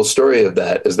actual story of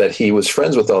that is that he was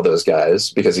friends with all those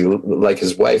guys because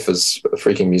his wife was a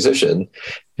freaking musician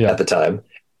at the time.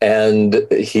 And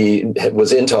he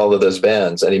was into all of those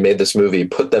bands, and he made this movie,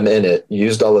 put them in it,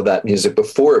 used all of that music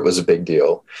before it was a big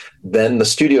deal. Then the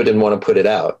studio didn't want to put it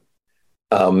out.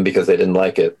 Because they didn't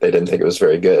like it. They didn't think it was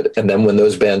very good. And then when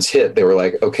those bands hit, they were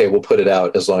like, okay, we'll put it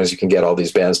out as long as you can get all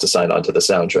these bands to sign on to the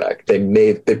soundtrack.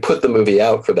 They put the movie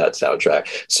out for that soundtrack.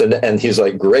 And he's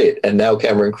like, great. And now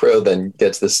Cameron Crowe then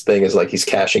gets this thing as like he's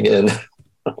cashing in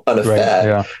on a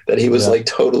fad that he was like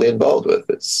totally involved with.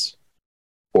 It's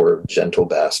poor gentle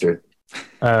bastard.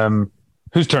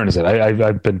 Whose turn is it?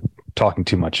 I've been talking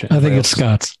too much. I think it's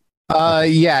Scott's.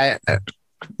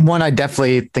 One I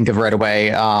definitely think of right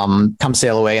away, Come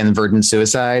Sail Away and Virgin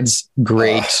Suicides.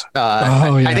 Great.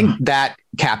 I think that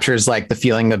captures like the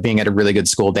feeling of being at a really good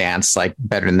school dance, like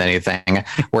better than anything,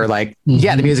 where like,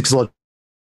 the music's a little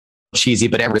cheesy,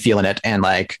 but everyone's feeling it. And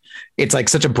like, it's like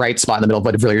such a bright spot in the middle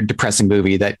of a really depressing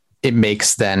movie that it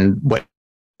makes then what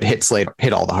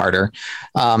hit all the harder.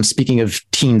 Speaking of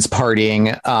teens partying,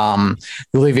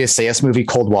 the Olivia Sayas movie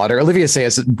Cold Water. Olivia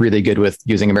Sayas is really good with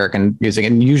using American music,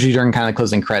 and usually during kind of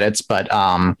closing credits. But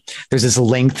there's this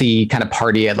lengthy kind of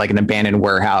party at like an abandoned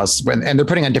warehouse, and they're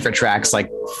putting on different tracks,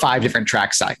 like 5 different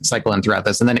tracks cycling throughout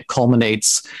this, and then it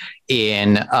culminates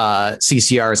in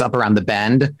CCR's Up Around the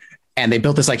Bend. And they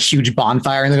built this like huge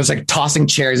bonfire, and they're just like tossing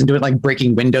chairs and doing like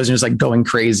breaking windows and just like going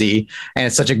crazy. And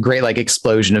it's such a great like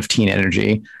explosion of teen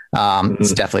energy.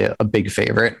 It's definitely a big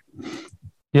favorite.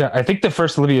 Yeah, I think the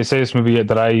first Olivia Sayas movie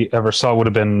that I ever saw would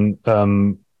have been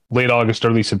late August,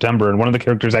 early September, and one of the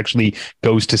characters actually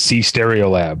goes to see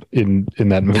Stereolab in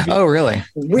that movie. Oh, really? I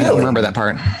don't remember that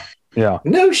part. Yeah.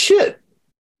 No shit.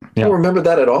 Yeah. I don't remember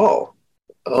that at all.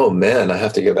 Oh man, I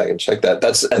have to go back and check that.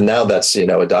 Now that's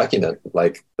a document.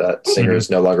 Like that singer is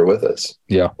no longer with us.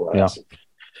 Yeah, yeah.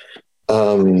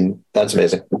 That's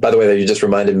amazing. By the way, you just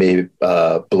reminded me.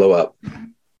 Blow Up.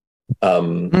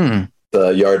 The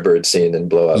Yardbird scene in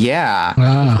Blow Up. Yeah,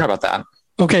 I forgot about that.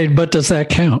 Okay, but does that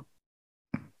count?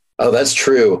 Oh, that's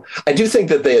true. I do think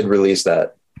that they had released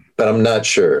that, but I'm not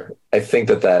sure. I think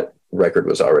that record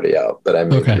was already out, but I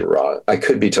may be wrong. I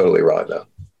could be totally wrong though.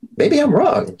 Maybe I'm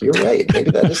wrong. You're right.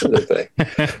 Maybe that isn't the thing.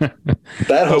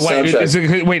 That whole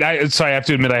soundtrack. Sorry, I have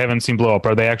to admit I haven't seen Blow Up.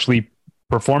 Are they actually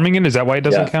performing it? Is that why it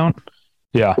doesn't count?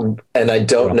 Yeah. And I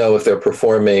don't know if they're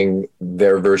performing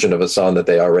their version of a song that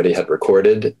they already had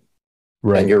recorded.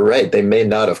 Right. And you're right. They may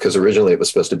not have, because originally it was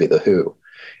supposed to be The Who,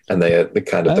 and they had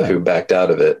The Who backed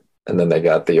out of it, and then they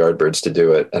got the Yardbirds to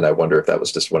do it. And I wonder if that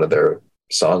was just one of their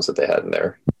songs that they had in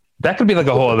there. That could be like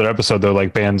a whole other episode though,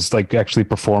 like bands like actually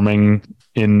performing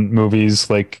in movies.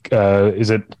 Like,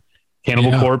 is it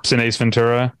Cannibal Corpse and Ace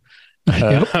Ventura?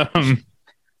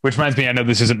 Which reminds me, I know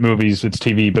this isn't movies, it's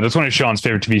TV, but it's one of Sean's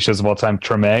favorite TV shows of all time,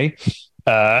 Treme.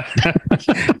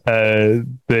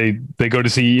 They go to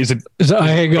see, is it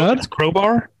I Hate God? It's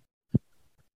Crowbar?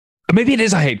 Maybe it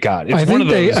is I Hate God. It's one of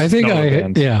those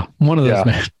one of those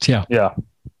bands. Yeah.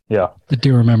 I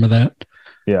do remember that.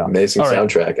 Yeah. Amazing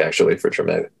soundtrack actually for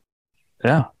Treme.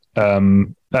 Yeah.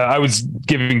 I was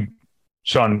giving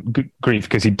Sean grief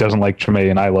because he doesn't like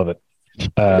Treme and I love it.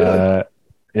 Yeah.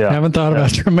 I haven't thought about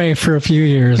Treme for a few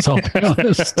years, I'll be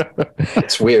honest.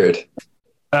 It's weird.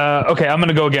 Okay, I'm going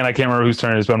to go again. I can't remember whose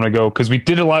turn it is, but I'm going to go because we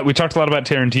talked a lot about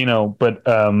Tarantino, but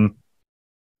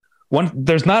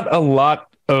there's not a lot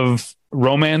of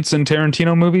romance in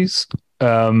Tarantino movies.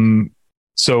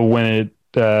 So when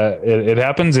it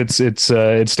happens, it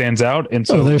stands out. And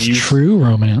so there's true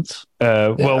romance.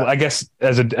 Well, I guess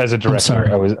as a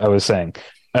director, I was saying,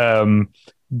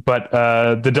 but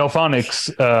the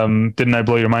Delphonics, didn't I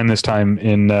blow your mind this time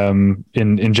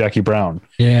in Jackie Brown?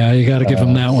 Yeah, you got to give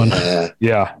him that one.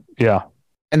 Yeah.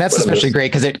 And that's especially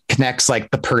great because it connects like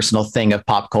the personal thing of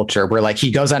pop culture where like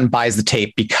he goes out and buys the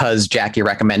tape because Jackie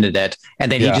recommended it.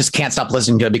 And then he just can't stop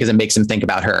listening to it because it makes him think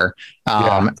about her.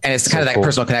 And it's kind of that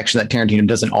personal connection that Tarantino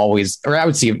doesn't always, or I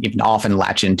would say even often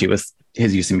latch into with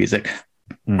his use of music.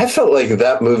 I felt like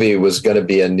that movie was going to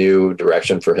be a new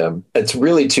direction for him. It's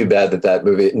really too bad that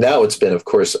movie, now it's been, of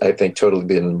course, I think totally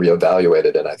been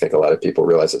reevaluated. And I think a lot of people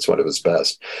realize it's one of his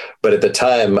best. But at the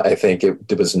time, I think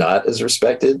it was not as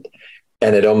respected.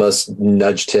 And it almost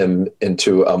nudged him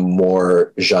into a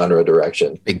more genre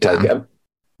direction. Big time.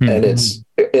 And it's,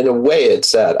 in a way, it's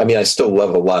sad. I mean, I still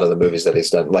love a lot of the movies that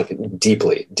he's done, like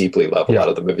deeply, deeply love a lot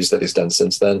of the movies that he's done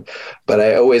since then. But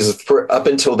I always, up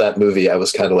until that movie, I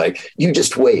was kind of like, you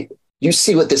just wait. You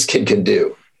see what this kid can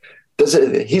do.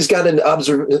 He's got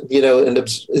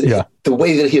the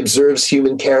way that he observes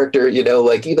human character,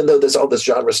 like even though there's all this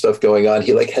genre stuff going on,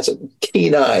 he like has a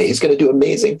keen eye. He's going to do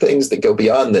amazing things that go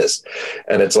beyond this.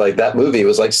 And it's like that movie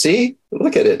was like, see,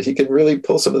 look at it. He can really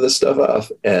pull some of this stuff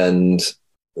off. And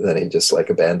then he just like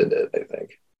abandoned it, I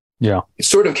think. Yeah. He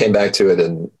sort of came back to it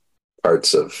in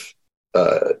parts of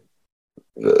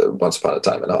Once Upon a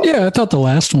Time in Hollywood. Yeah, I thought the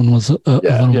last one was a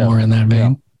little more in that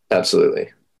vein. Yeah.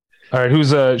 Absolutely. All right, who's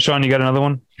Sean? You got another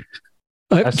one?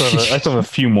 I still have a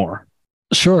few more.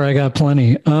 Sure, I got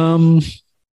plenty. I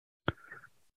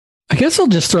guess I'll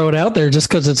just throw it out there, just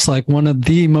because it's like one of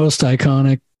the most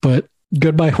iconic. But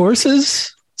Goodbye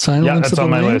Horses, Silence that's of the on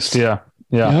my Lambs. list. Yeah.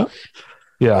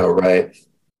 Oh, right.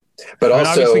 But also,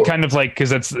 obviously, kind of like because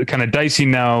that's kind of dicey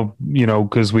now,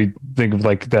 because we think of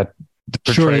like that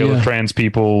portrayal of trans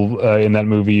people in that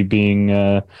movie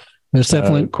being. There's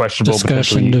definitely questionable,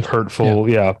 potentially hurtful.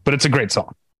 Yeah, but it's a great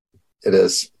song. It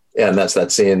is. Yeah, and that's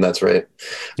that scene. That's right.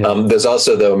 Yeah. There's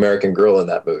also the American Girl in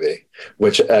that movie,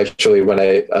 which actually, when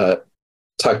I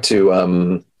talked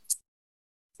to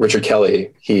Richard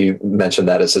Kelly, he mentioned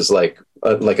that as his like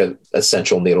a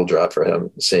essential needle drop for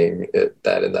him, seeing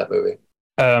that in that movie.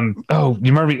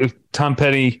 You remember Tom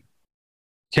Petty,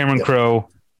 Cameron Crowe,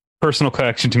 personal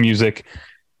connection to music.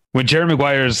 When Jerry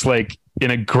Maguire's like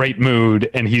in a great mood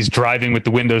and he's driving with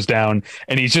the windows down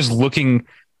and he's just looking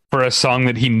for a song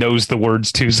that he knows the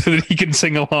words to so that he can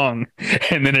sing along,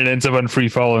 and then it ends up on Free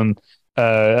Fallin'.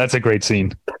 That's a great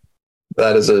scene.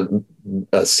 That is a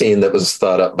scene that was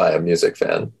thought up by a music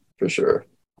fan for sure.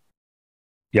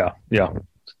 Yeah.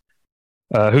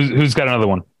 Who's got another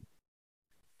one?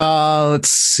 Let's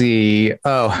see.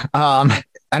 I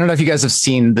don't know if you guys have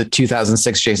seen the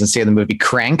 2006 Jason Statham movie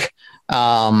Crank.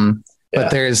 But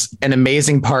there's an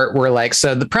amazing part where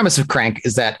so the premise of Crank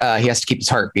is that he has to keep his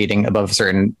heart beating above a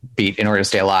certain beat in order to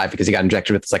stay alive because he got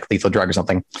injected with this lethal drug or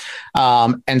something.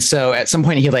 And so at some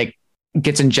point he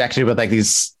gets injected with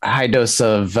these high dose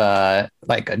of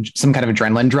some kind of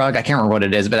adrenaline drug. I can't remember what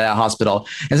it is, but at a hospital,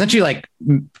 and essentially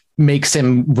makes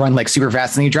him run super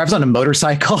fast, and he drives on a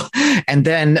motorcycle. And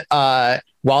then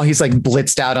while he's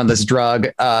blitzed out on this drug,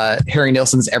 Harry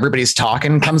Nilsson's "Everybody's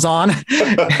Talking" comes on,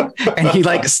 and he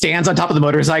stands on top of the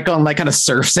motorcycle and kind of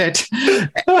surfs it,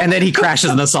 and then he crashes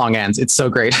and the song ends. It's so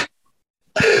great.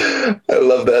 I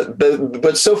love that.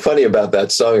 What's so funny about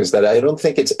that song is that I don't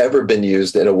think it's ever been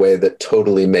used in a way that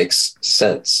totally makes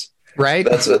sense. Right?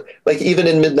 That's even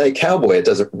in Midnight Cowboy, it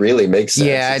doesn't really make sense.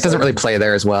 Yeah, it doesn't really play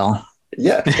there as well.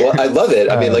 Yeah, well, I love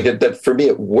it. I mean, for me,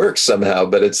 it works somehow,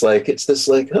 but it's this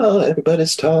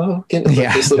everybody's talking,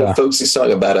 this little folksy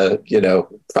song about a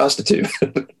prostitute.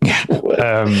 Yeah.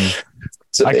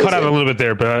 I cut out a little bit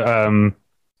there, but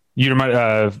you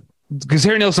remind because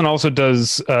Harry Nilsson also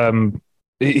does.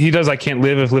 He does "I Can't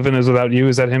Live If Living Is Without You."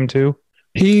 Is that him too?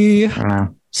 He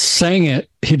sang it.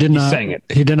 He did not. Sang it.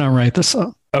 He did not write the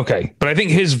song. Okay, but I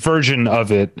think his version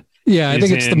of it. Yeah, I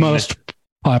think it's the most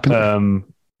popular.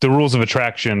 The Rules of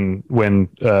Attraction,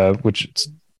 which it's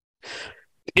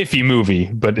iffy movie,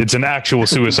 but it's an actual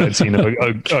suicide scene of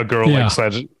a girl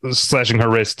slashing her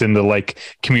wrist in the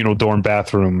communal dorm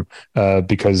bathroom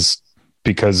because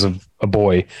of a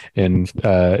boy, and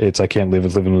it's "I Can't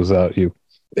Live Living Without You."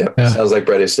 Yeah. Sounds like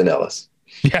Bret Easton Ellis.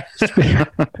 Yeah.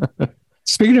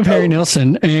 Speaking of Harry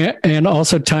Nilsson, and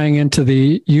also tying into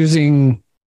the using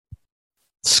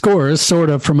scores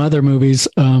sort of from other movies,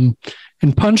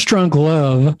 in Punch Drunk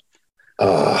Love,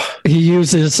 he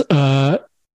uses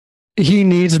 "He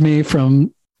Needs Me"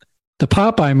 from the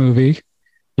Popeye movie.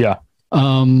 Yeah.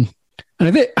 And I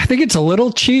think it's a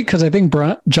little cheat because I think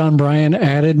John Bryan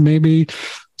added maybe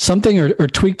something or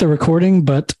tweaked the recording,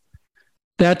 but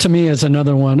that to me is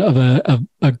another one of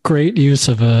a great use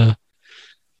of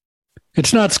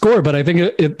it's not score, but I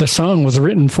think the song was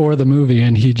written for the movie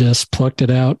and he just plucked it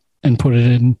out and put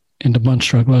it into Punch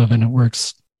Drunk Love, and it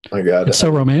works. My God, it's so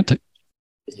romantic.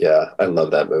 Yeah, I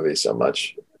love that movie so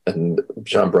much. And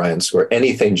John Bryan's score,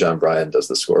 anything John Bryan does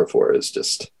the score for is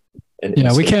just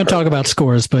we can't talk about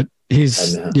scores, but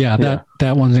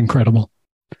that one's incredible.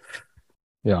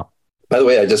 Yeah. By the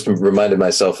way, I just reminded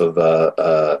myself of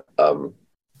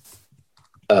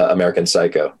American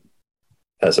Psycho.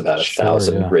 Has about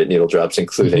 1,000 great needle drops,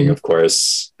 including, of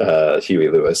course, Huey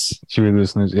Lewis. Huey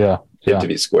Lewis, yeah. To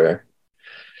be square.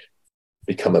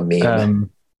 Become a meme.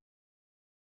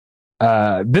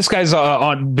 This guy's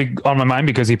on my mind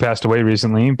because he passed away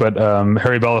recently, but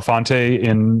Harry Belafonte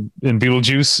in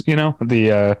Beetlejuice,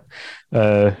 the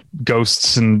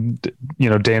ghosts and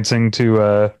dancing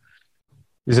to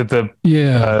is it the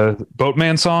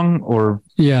Boatman song or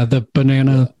the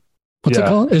banana? What's it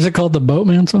called? Is it called the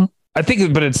Boatman song? I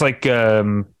think, but it's 6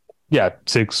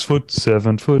 foot,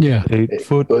 7 foot, 8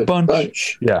 foot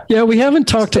bunch. Yeah. We haven't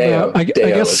talked about. I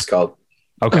guess it's called.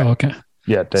 Okay. Oh, okay.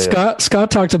 Yeah.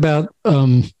 Scott talked about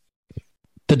the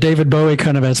David Bowie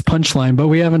kind of as punchline, but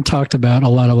we haven't talked about a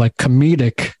lot of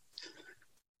comedic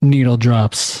needle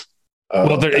drops. Oh,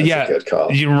 well, that's a good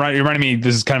call. You're reminding me.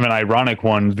 This is kind of an ironic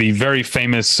one. The very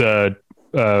famous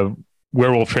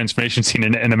werewolf transformation scene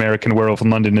in American Werewolf in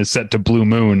London is set to Blue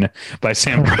Moon by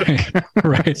Sam Brook.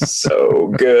 Right. So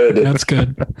good. That's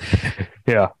good.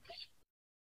 Yeah.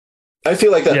 I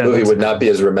feel like that movie would not be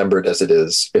as remembered as it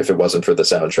is if it wasn't for the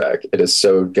soundtrack. It is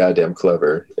so goddamn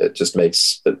clever. It just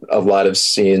makes a lot of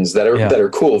scenes that are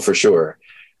cool for sure.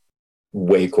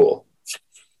 Way cool.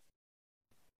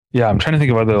 Yeah, I'm trying to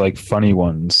think of other funny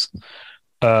ones.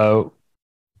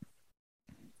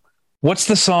 What's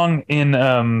the song in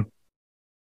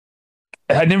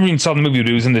I never even saw the movie, but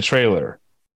it was in the trailer.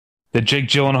 The Jake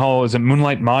Gyllenhaal, is it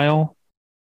Moonlight Mile?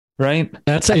 Right?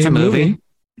 That's a movie.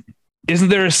 Isn't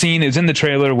there a scene? It's in the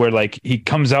trailer where he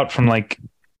comes out from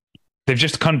they've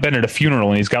just been at a funeral,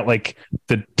 and he's got like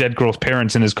the dead girl's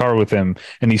parents in his car with him,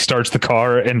 and he starts the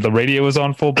car and the radio is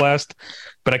on full blast.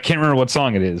 But I can't remember what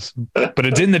song it is. But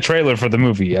it's in the trailer for the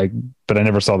movie. But I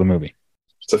never saw the movie.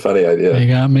 It's a funny idea. You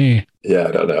got me. Yeah,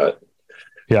 I don't know it.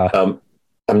 Yeah.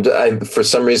 For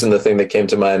some reason, the thing that came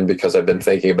to mind, because I've been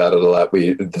thinking about it a lot.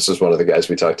 This is one of the guys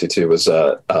we talked to too, was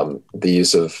the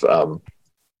use of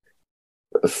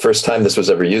the first time this was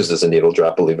ever used as a needle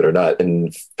drop, believe it or not,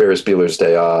 in Ferris Bueller's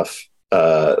Day Off,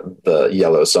 the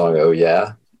Yellow song, "Oh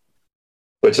Yeah,"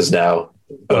 which is now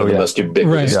one of the most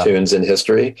ubiquitous tunes in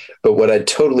history. But what I'd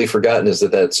totally forgotten is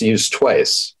that that's used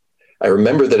twice. I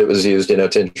remember that it was used,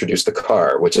 to introduce the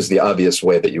car, which is the obvious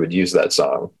way that you would use that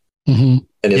song. Mm-hmm.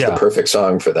 And is the perfect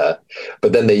song for that.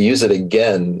 But then they use it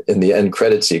again in the end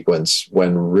credit sequence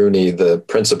when Rooney, the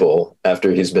principal,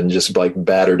 after he's been just like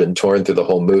battered and torn through the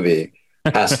whole movie,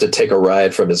 has to take a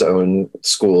ride from his own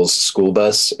school's school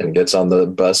bus and gets on the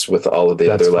bus with all of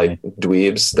the other like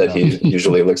dweebs that he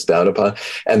usually looks down upon.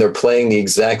 And they're playing the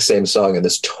exact same song in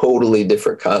this totally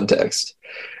different context.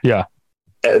 Yeah.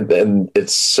 And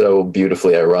it's so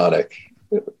beautifully ironic.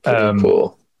 Pretty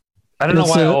cool. I don't know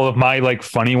why all of my like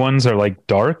funny ones are like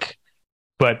dark,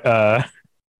 but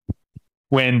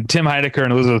when Tim Heidecker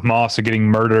and Elizabeth Moss are getting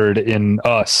murdered in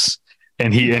Us,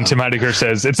 and Tim Heidecker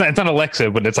says it's not Alexa,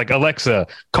 but it's like, Alexa,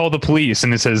 call the police,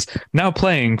 and it says, now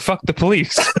playing "Fuck the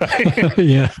Police."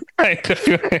 Yeah,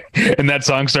 right. And that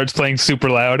song starts playing super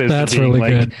loud. As that's really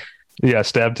like, good. Yeah,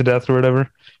 stabbed to death or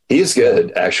whatever. He's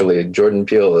good, actually. Jordan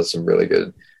Peele has some really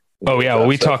good. Oh yeah, well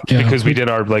we talked because we did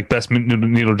our like best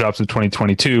needle drops of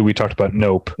 2022. We talked about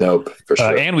Nope for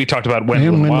sure, and we talked about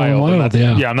Wendell Wild.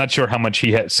 I'm not sure how much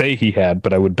he had,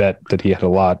 but I would bet that he had a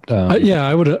lot.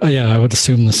 I would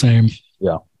assume the same.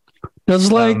 Yeah,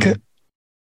 there's like,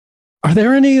 are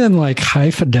there any in like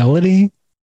High Fidelity?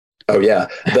 Oh yeah,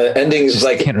 the ending is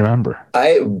like, I can't remember.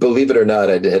 I believe it or not,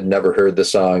 I had never heard the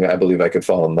song "I Believe I Could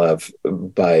Fall in Love"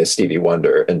 by Stevie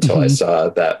Wonder until I saw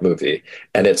that movie,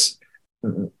 and it's.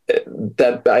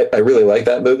 That I really like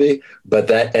that movie, but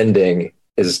that ending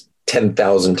is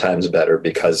 10,000 times better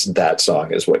because that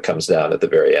song is what comes down at the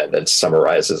very end and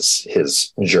summarizes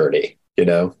his journey,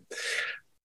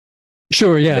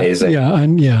 Sure. Yeah. Amazing.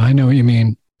 Yeah. I know what you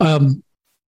mean. On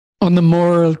the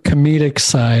more comedic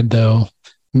side though,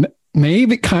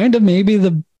 maybe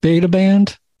the Beta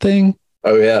Band thing.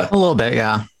 Oh yeah. A little bit.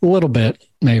 Yeah. A little bit.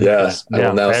 Maybe. Yeah.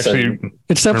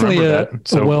 It's definitely a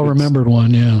well-remembered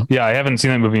one. Yeah. Yeah. I haven't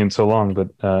seen that movie in so long, but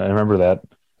I remember that.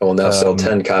 I will now sell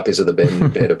 10 copies of the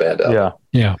Beta Band album. Yeah.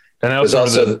 Yeah. And there's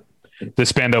also the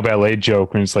Spandau Ballet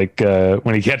joke when it's like,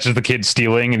 when he catches the kid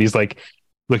stealing and he's like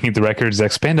looking at the records,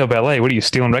 like, Spandau Ballet, what are you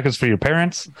stealing records for your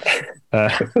parents?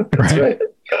 That's right.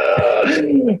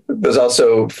 There's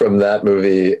also from that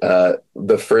movie,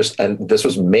 the first, and this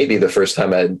was maybe the first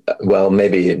time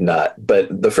maybe not,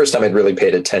 but the first time I'd really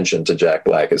paid attention to Jack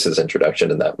Black as his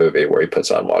introduction in that movie where he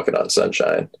puts on Walking on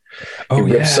Sunshine. Oh,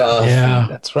 he rips off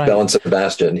that's right. Belle and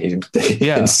Sebastian. He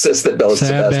insists that Belle and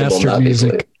Sebastian will not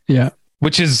music. be played. Yeah.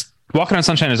 Which is, Walking on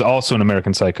Sunshine is also an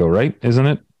American Psycho, right? Isn't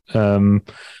it?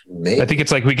 Maybe. I think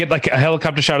it's like we get like a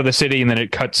helicopter shot of the city and then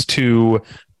it cuts to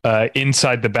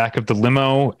inside the back of the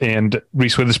limo, and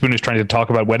Reese Witherspoon is trying to talk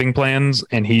about wedding plans,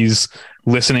 and he's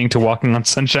listening to Walking on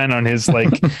Sunshine on his like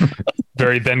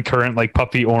very then current like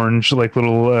puppy orange like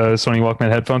little Sony Walkman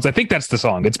headphones. I think that's the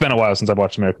song. It's been a while since I've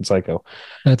watched American Psycho.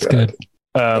 That's good.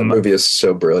 That movie is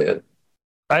so brilliant.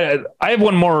 I have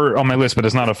one more on my list, but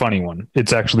it's not a funny one.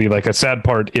 It's actually like a sad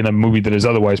part in a movie that is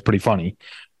otherwise pretty funny.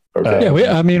 Okay.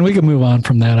 We can move on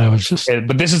from that.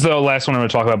 But this is the last one I'm going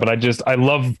to talk about. But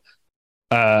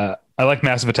I like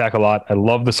Massive Attack a lot. I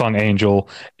love the song Angel,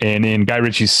 and in Guy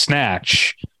Ritchie's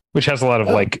Snatch, which has a lot of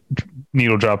like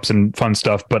needle drops and fun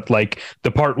stuff. But like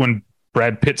the part when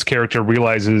Brad Pitt's character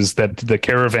realizes that the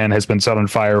caravan has been set on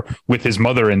fire with his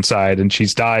mother inside and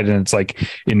she's died, and it's like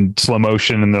in slow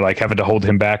motion and they're like having to hold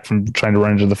him back from trying to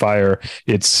run into the fire.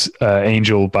 It's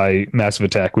Angel by Massive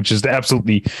Attack, which is the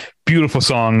absolutely beautiful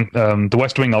song. The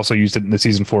West Wing also used it in the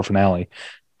season 4 finale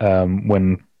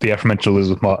when the aforementioned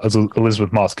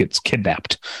Elizabeth Moss gets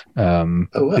kidnapped.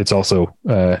 It's also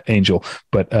Angel,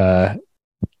 but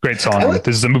great song.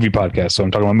 This is a movie podcast, so I'm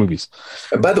talking about movies.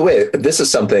 By the way, this is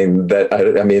something that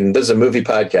I mean, this is a movie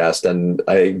podcast, and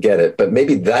I get it, but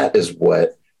maybe that is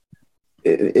what,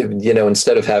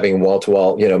 instead of having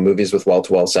wall-to-wall, movies with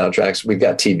wall-to-wall soundtracks, we've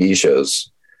got TV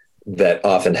shows that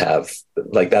often have,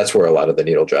 like, that's where a lot of the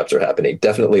needle drops are happening.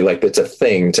 Definitely, like, it's a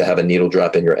thing to have a needle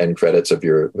drop in your end credits of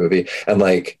your movie, and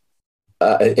like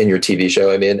in your TV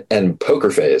show. I mean, and Poker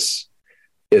Face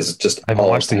is just I haven't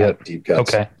watched it yet. Deep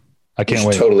cuts. Okay. I can't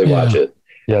wait. Totally watch it.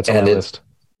 Yeah, it's on my list.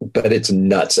 but it's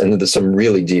nuts. And there's some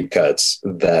really deep cuts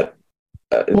that.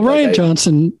 Well, Rian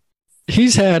Johnson,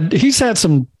 he's had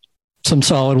some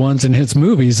solid ones in his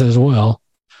movies as well.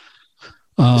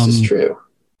 This is true.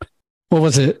 What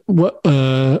was it? What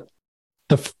the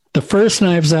first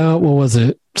Knives Out? What was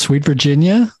it? Sweet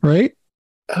Virginia, right?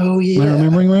 Oh yeah. Am I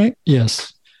remembering right?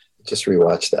 yes. Just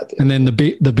rewatched that. And then the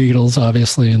Beatles,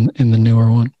 obviously, in the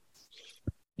newer one.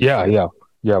 Yeah.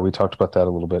 We talked about that a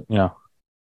little bit. Yeah.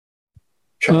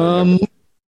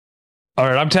 All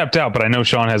right, I'm tapped out, but I know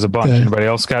Sean has a bunch. Okay. Anybody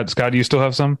else? Scott, do you still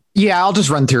have some? Yeah, I'll just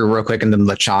run through real quick and then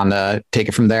let Sean take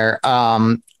it from there.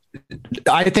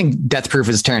 I think Death Proof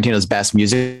is Tarantino's best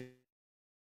music.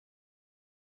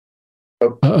 We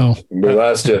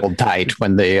lost it. Hold tight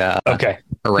when they okay.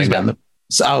 Are right down the.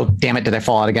 Oh, damn it. Did I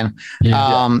fall out again?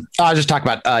 Yeah. I'll just talk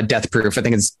about Death Proof. I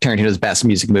think it's Tarantino's best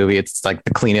music movie. It's like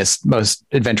the cleanest, most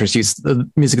adventurous use of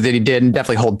the music that he did, and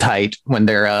definitely Hold Tight when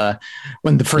they're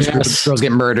when the first group of girls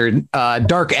get murdered.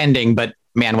 Dark ending, but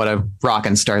man, what a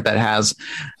rockin' start that has.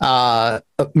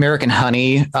 American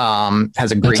Honey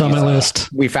has a great. It's on my list.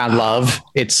 We Found Love.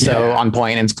 It's so on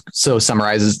point and so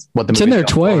summarizes what the movie. It's in there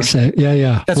twice.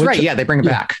 Yeah. That's right. Yeah, they bring it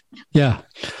back. Yeah.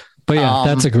 But yeah,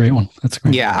 that's a great one. That's a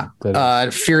great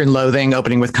one. Fear and Loathing,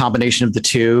 opening with Combination of the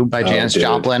Two by Janis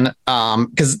Joplin.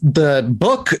 Because the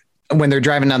book, when they're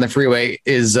driving down the freeway,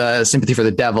 is Sympathy for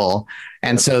the Devil.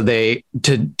 And so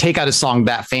to take out a song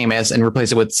that famous and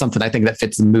replace it with something I think that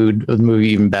fits the mood of the movie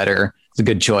even better. It's a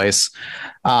good choice.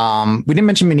 We didn't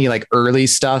mention many like early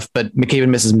stuff, but McCabe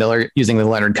and Mrs. Miller using the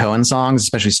Leonard Cohen songs,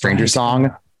 especially Stranger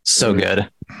Song. So good.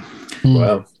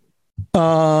 Wow.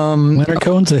 Leonard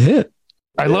Cohen's a hit.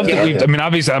 I love that. I mean,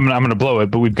 obviously, I'm going to blow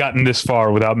it, but we've gotten this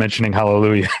far without mentioning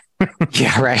Hallelujah.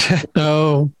 Yeah, right.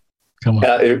 Oh, come on.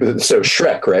 So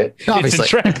Shrek, right? Obviously.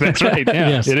 It's Shrek. That's right. Yeah,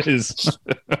 yes. It is.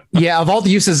 Yeah, of all the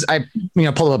uses, I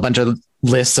pulled up a bunch of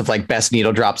lists of like best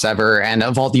needle drops ever, and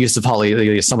of all the use of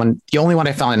Hallelujah, the only one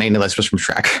I found in any list was from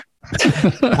Shrek.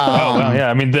 Yeah.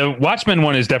 I mean, the Watchmen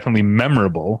one is definitely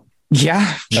memorable.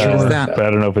 Yeah, sure. But I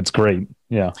don't know if it's great.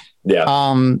 Yeah.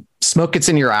 Smoke Gets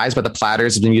in Your Eyes by the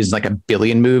Platters has been used in like a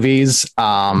billion movies.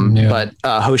 But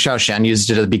Ho Xiao Shen used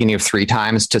it at the beginning of 3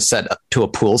 times to set up to a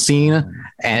pool scene,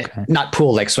 and not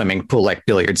pool like swimming, pool like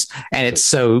billiards. And it's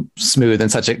so smooth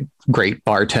and such a great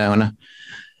bar tone.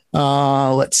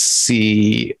 Let's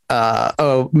see.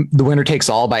 The Winner Takes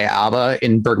All by ABBA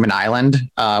in Bergman Island,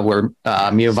 where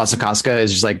Mia Wasikowska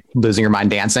is just like losing her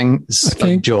mind dancing.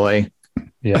 Joy.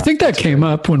 Yeah, I think that came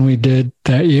up when we did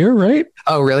that year, right?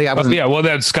 Oh, really? I wasn't. Well,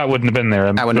 that Scott wouldn't have been there.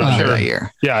 I wouldn't have been there that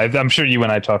year. Yeah, I'm sure you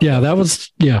and I talked. Yeah, that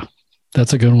was. Yeah,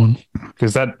 that's a good one.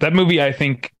 Because that movie, I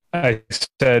think I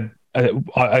said,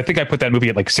 I think I put that movie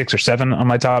at like 6 or 7 on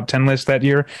my top 10 list that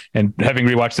year, and having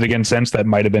rewatched it again since, that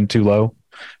might have been too low.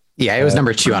 Yeah, it was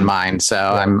number 2 on mine, so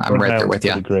I'm right there with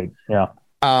you. Great. Yeah.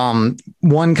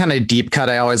 One kind of deep cut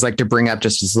I always like to bring up,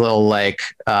 just as a little like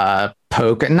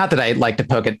poke. Not that I like to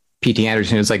poke at P.T.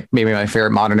 Anderson, who's like maybe my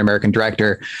favorite modern American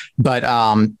director. But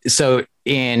so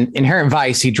in Inherent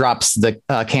Vice, he drops the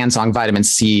Can song Vitamin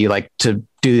C, like to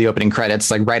do the opening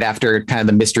credits, like right after kind of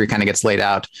the mystery kind of gets laid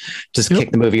out, just kick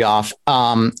the movie off.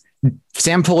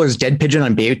 Sam Fuller's Dead Pigeon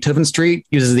on Beethoven Street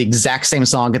uses the exact same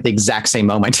song at the exact same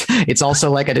moment. It's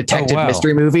also like a detective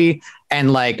mystery movie.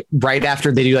 And like right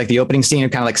after they do like the opening scene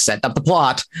and kind of like set up the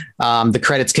plot, the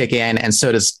credits kick in, and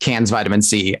so does Can's Vitamin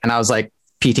C. And I was like,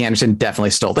 P.T. Anderson definitely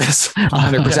stole this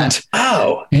 100%.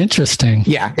 Oh, interesting.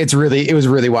 Yeah, it was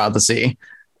really wild to see.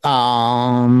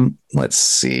 Let's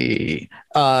see.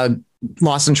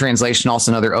 Lost in Translation,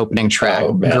 also another opening track.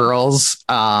 Girls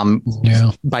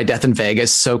by Death in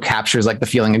Vegas so captures like the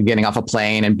feeling of getting off a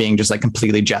plane and being just like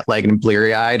completely jet lagged and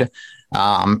bleary eyed.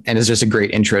 And it's just a great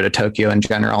intro to Tokyo in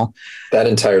general. That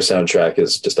entire soundtrack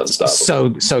is just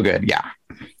unstoppable. So good. Yeah.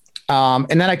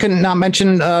 And then I couldn't not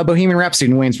mention Bohemian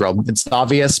Rhapsody in Wayne's World. It's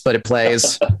obvious, but it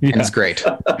plays and it's great.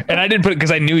 And I didn't put it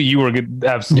because I knew you were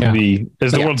absolutely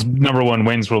as the world's number 1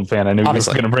 Wayne's World fan. I knew you were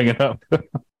going to bring it up.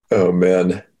 Oh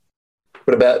man.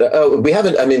 What about, we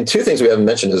haven't, I mean, 2 things we haven't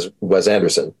mentioned is Wes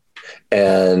Anderson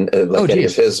and any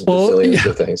of his bazillions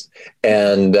of things,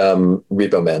 and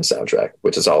Repo Man soundtrack,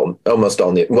 which is almost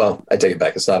all well, I take it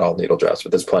back. It's not all needle drops,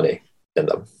 but there's plenty in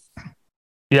them.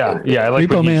 Yeah. I like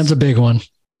Repo Man's a big one.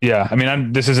 Yeah, I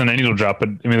mean, this isn't a needle drop, but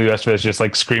Emilio Estevez just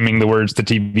like screaming the words to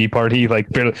TV Party, like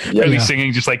barely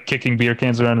singing, just like kicking beer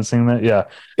cans around and singing that. Yeah,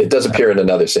 it does appear in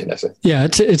another scene, I think. Yeah,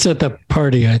 it's at the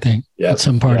party, I think. Yeah, at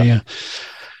some party. Yeah.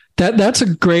 That's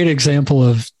a great example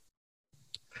of,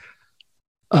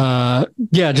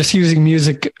 just using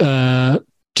music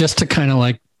just to kind of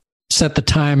like set the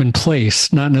time and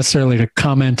place, not necessarily to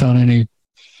comment on any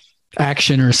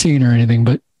action or scene or anything,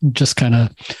 but just kind of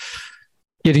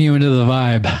getting you into the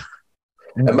vibe.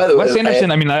 And by the way, Wes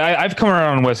Anderson, I've come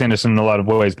around on Wes Anderson in a lot of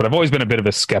ways, but I've always been a bit of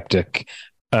a skeptic.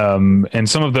 And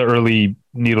some of the early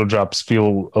needle drops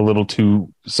feel a little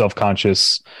too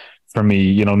self-conscious for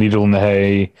me, Needle in the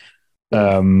Hay.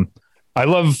 I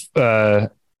love, I'm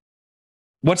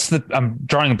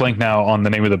drawing a blank now on the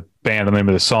name of the band, the name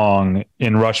of the song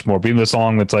in Rushmore, being the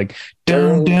song that's like,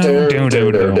 that's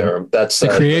The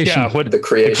Creation. Yeah, the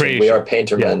creation. We are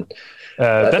painter men.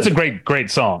 That's a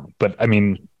great song. But I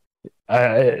mean,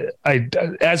 I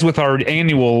as with our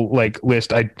annual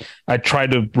list, I try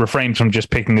to refrain from just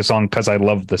picking a song because I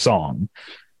love the song.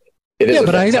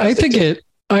 But I think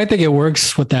it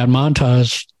works with that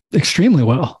montage extremely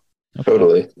well.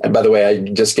 Totally. And by the way, I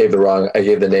gave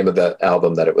the name of the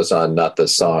album that it was on, not the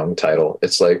song title.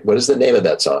 It's like, what is the name of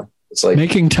that song? It's like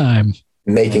Making Time.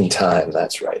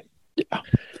 That's right. Yeah.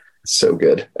 So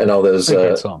good. And all those,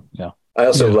 great song. Yeah. I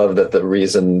also love that the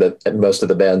reason that most of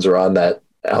the bands are on that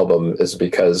album is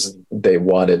because they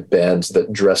wanted bands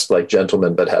that dressed like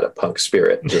gentlemen, but had a punk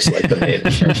spirit, just like the main.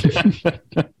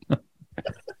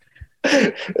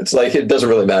 It's like, it doesn't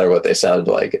really matter what they sound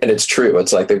like. And it's true.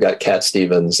 It's like they've got Cat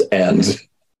Stevens and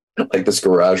like this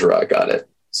garage rock on it.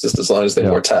 It's just as long as they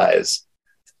wore ties.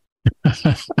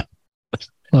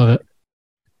 Love it.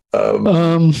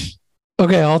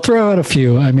 Okay. I'll throw out a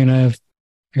few. I mean, I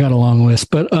got a long list,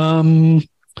 but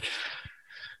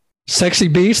Sexy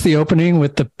Beast, the opening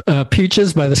with the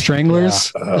Peaches by the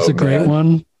Stranglers. That's a great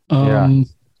one.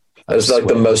 It's like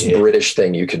the most British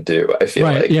thing you could do, I feel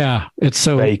like. Yeah. It's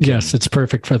so, Bacon, yes, it's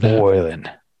perfect for that. Boiling,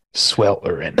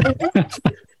 sweltering.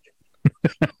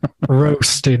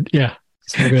 Roasted. Yeah.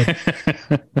 So good.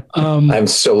 I'm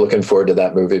so looking forward to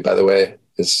that movie, by the way.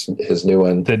 His new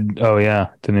one. The new. Yeah.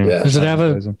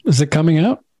 Is it coming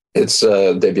out? It's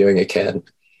debuting at Cannes.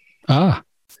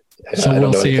 So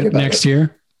we'll see it next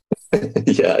year.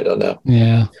 Yeah, I don't know.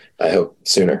 Yeah. I hope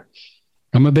sooner.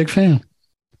 I'm a big fan.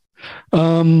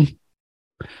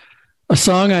 A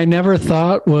song I never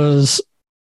thought was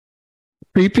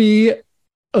creepy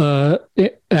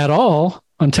at all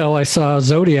until I saw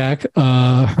Zodiac,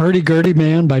 Hurdy-Gurdy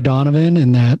Man by Donovan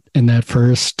in that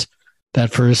first, I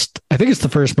think it's the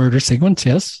first murder sequence.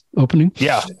 Yes. Opening.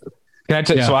 Yeah. Can I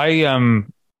tell you? So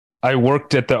I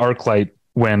worked at the ArcLight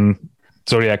when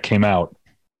Zodiac came out.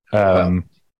 And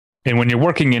when you're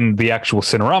working in the actual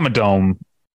Cinerama Dome,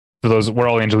 for those, we're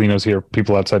all Angelinos here.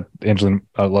 People outside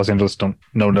Los Angeles don't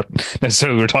know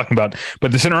necessarily what we're talking about.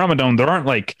 But the Cinerama Dome, there aren't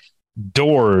like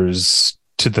doors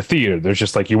to the theater. There's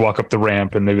just like you walk up the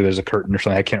ramp and maybe there's a curtain or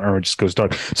something. I can't remember. It just goes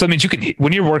dark. So that means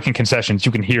when you're working concessions,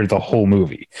 you can hear the whole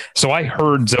movie. So I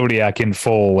heard Zodiac in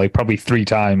full like probably 3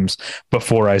 times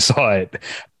before I saw it.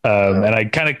 And I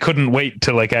kind of couldn't wait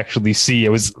to like actually see. I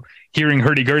was hearing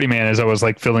Hurdy-Gurdy Man as I was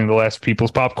like filling the last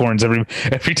people's popcorns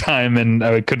every time, and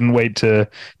I couldn't wait to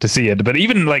see it. But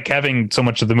even like having so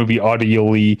much of the movie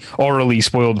orally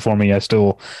spoiled for me, I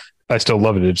still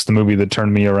love it. It's the movie that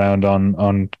turned me around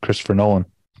on Christopher Nolan.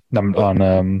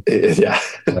 David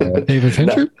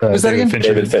Fincher. Was that again?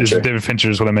 David Fincher. David Fincher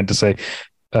is what I meant to say.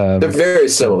 They're very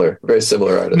similar artists.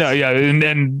 No, yeah,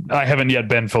 and I haven't yet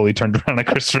been fully turned around on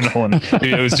Christopher Nolan.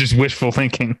 It was just wishful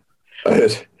thinking.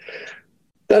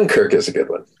 Dunkirk is a good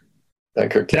one.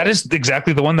 That is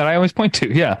exactly the one that I always point to.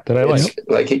 Yeah, that I like.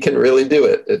 Like he can really do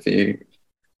it if he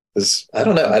is. I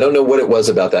don't know. I don't know what it was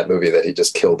about that movie that he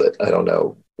just killed it. I don't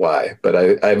know why, but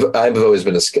I've always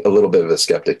been a little bit of a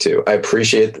skeptic too. I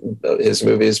appreciate his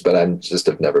movies, but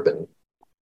have never been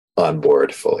on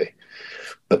board fully.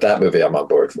 But that movie, I'm on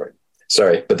board for it.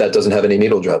 Sorry, but that doesn't have any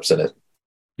needle drops in it.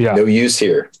 Yeah, no use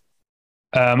here.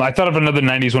 I thought of another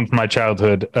 90s one from my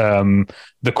childhood.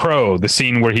 The Crow, the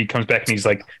scene where he comes back and he's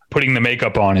like putting the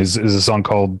makeup on is a song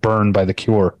called Burn by The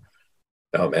Cure.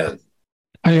 Oh man.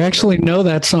 I actually know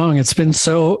that song. It's been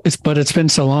so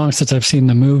long since I've seen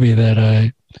the movie that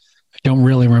I don't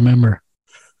really remember.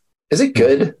 Is it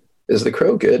good? Is The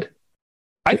Crow good?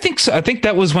 I think so. I think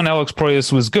that was when Alex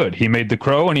Proyas was good. He made The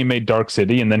Crow and he made Dark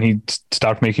City, and then he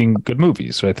stopped making good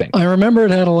movies. So I think I remember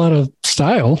it had a lot of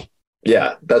style.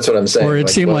 Yeah, that's what I'm saying. Or it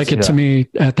seemed like it to me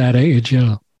at that age.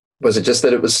 Yeah. Was it just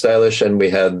that it was stylish and we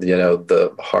had,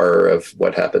 the horror of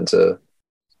what happened to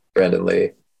Brandon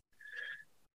Lee?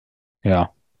 Yeah.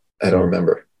 I don't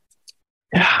remember.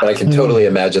 Yeah. But I can totally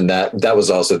imagine that was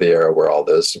also the era where all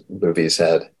those movies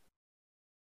had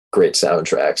great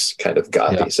soundtracks, kind of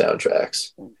gothy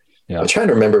soundtracks. Yeah. I'm trying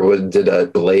to remember,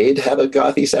 did Blade have a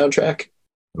gothy soundtrack?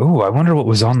 Oh, I wonder what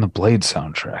was on the Blade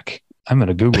soundtrack. I'm going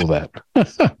to Google that.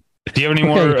 Do you have any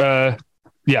more?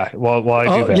 While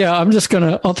I do that.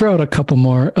 Yeah, I'll throw out a couple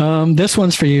more. This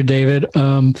one's for you, David.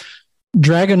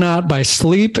 Dragonaut by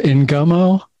Sleep in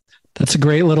Gummo. That's a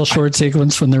great little short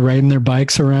sequence when they're riding their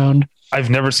bikes around. I've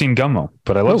never seen Gummo,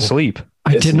 but I love Sleep.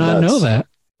 I did not know that.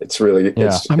 It's really,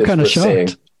 I'm kind of shocked. Seeing.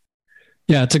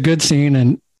 Yeah, it's a good scene,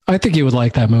 and I think you would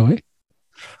like that movie.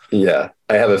 Yeah,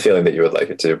 I have a feeling that you would like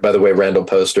it too. By the way, Randall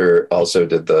Poster also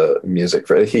did the music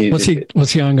for it.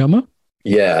 Was he on Gummo?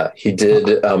 Yeah, he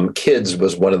did. Kids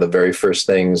was one of the very first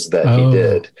things that he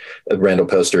did. Randall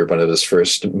Poster, one of his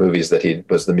first movies that he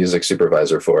was the music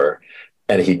supervisor for.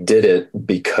 And he did it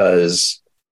because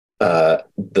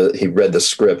he read the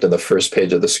script, and the first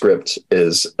page of the script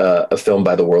is a script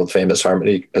by the world famous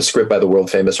Harmony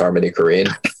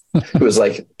Korine, who was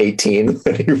like 18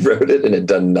 when he wrote it and had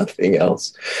done nothing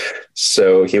else.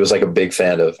 So he was like a big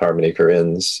fan of Harmony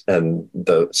Korine's, and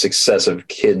the success of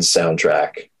Kids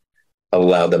soundtrack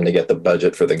allowed them to get the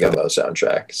budget for the Gummo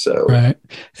soundtrack. So right.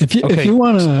 If you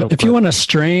want a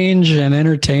strange and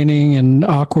entertaining and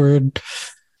awkward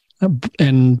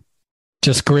and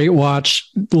just great watch,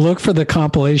 look for the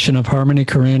compilation of Harmony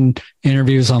Korine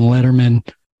interviews on Letterman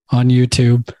on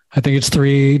YouTube. I think it's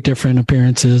 3 different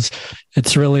appearances.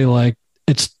 It's really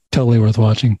it's totally worth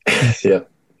watching. Yeah.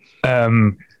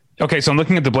 Okay. So I'm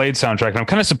looking at the Blade soundtrack, and I'm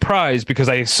kind of surprised because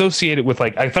I associate it with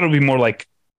I thought it would be more like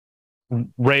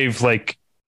rave, like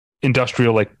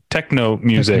industrial, like techno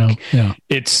music. Yeah.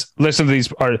 It's list of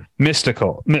these are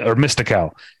Mystical,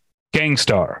 Gangstar,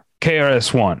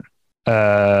 KRS-One.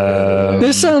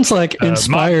 This sounds like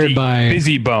inspired by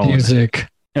Busy Bone music.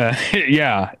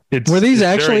 Yeah. Were these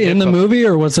actually in the movie,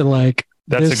 or was it like?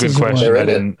 That's a good question.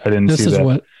 I didn't see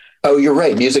that. Oh, you're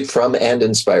right. Music from and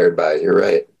inspired by. You're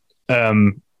right.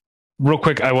 Real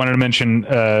quick, I wanted to mention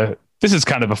this is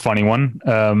kind of a funny one.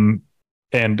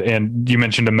 And you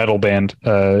mentioned a metal band,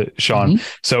 Sean. Mm-hmm.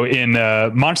 So in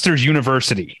Monsters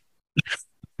University,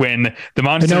 when the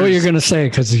monsters, I know what you're going to say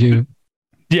because you've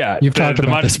talked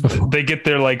about this before. They get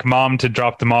their mom to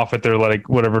drop them off at their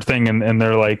whatever thing, and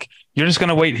they're like, "You're just going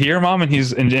to wait here, mom?"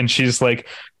 And she's like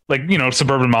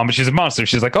suburban mom, but she's a monster.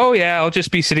 She's like, "Oh yeah, I'll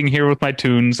just be sitting here with my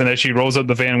tunes." And as she rolls up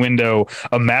the van window,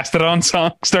 a Mastodon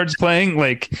song starts playing,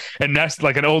 and that's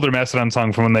like an older Mastodon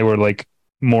song from when they were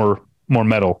more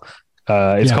metal.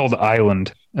 It's called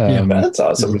Island. That's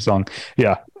awesome. The song.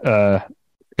 Yeah. Got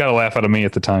a laugh out of me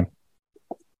at the time.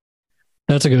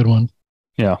 That's a good one.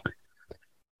 Yeah.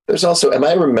 There's also, am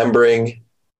I remembering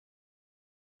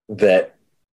that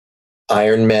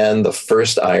Iron Man, the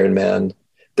first Iron Man,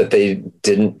 that they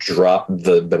didn't drop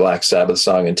the Black Sabbath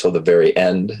song until the very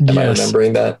end? Am I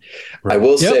remembering that? Right. I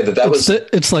will say that was...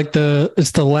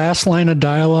 It's the last line of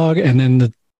dialogue, and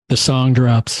then the song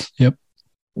drops. Yep.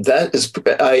 That is,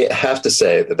 I have to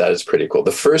say that is pretty cool.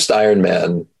 The first Iron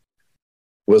Man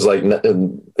was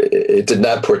it did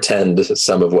not portend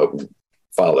some of what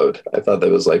followed. I thought that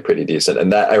was pretty decent.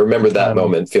 And that I remember that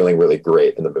moment feeling really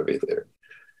great in the movie theater.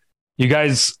 You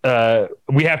guys,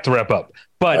 we have to wrap up,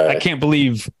 but right. I can't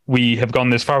believe we have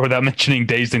gone this far without mentioning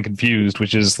Dazed and Confused,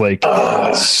 which is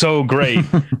so great.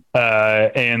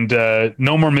 And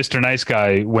no more Mr. Nice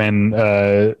Guy when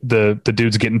the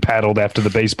dude's getting paddled after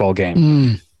the baseball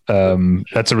game.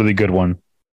 That's a really good one.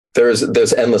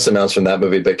 There's endless amounts from that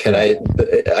movie, but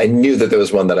I knew that there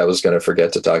was one that I was going to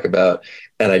forget to talk about.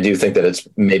 And I do think that it's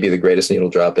maybe the greatest needle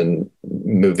drop in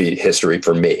movie history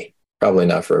for me. Probably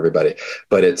not for everybody,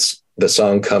 but it's the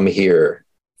song Come Here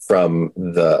from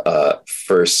the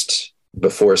first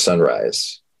Before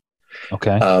Sunrise.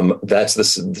 Okay. That's the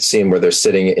scene where they're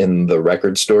sitting in the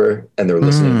record store and they're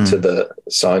listening to the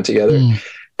song together.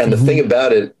 And the thing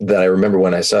about it that I remember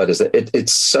when I saw it is that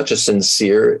it's such a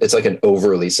sincere, it's like an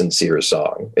overly sincere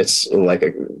song. It's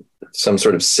like some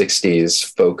sort of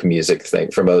 60s folk music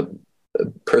thing from a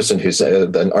person who's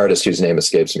an artist whose name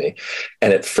escapes me.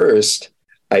 And at first,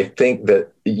 I think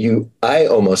that I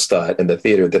almost thought in the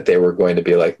theater that they were going to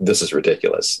be like, this is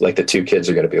ridiculous. Like the 2 kids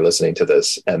are going to be listening to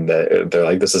this. And they're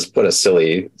like, this is what a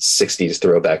silly 60s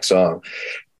throwback song.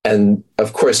 And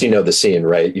of course, the scene,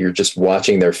 right? You're just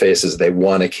watching their faces. They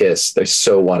want to kiss. They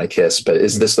so want to kiss. But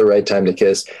is this the right time to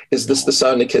kiss? Is this the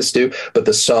song to kiss to? But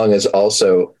the song is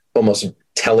also almost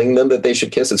telling them that they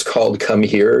should kiss. It's called Come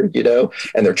Here,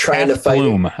 and they're trying to fight.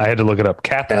 Bloom. I had to look it up.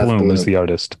 Kath Bloom is the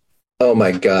artist. Oh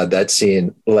my God, that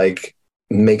scene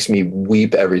makes me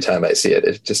weep every time I see it.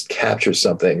 It just captures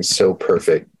something so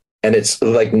perfect. And it's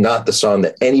not the song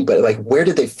that anybody, where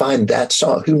did they find that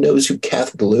song? Who knows who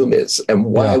Kath Bloom is and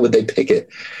why would they pick it?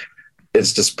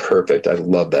 It's just perfect. I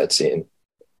love that scene.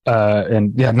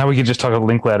 Now we can just talk about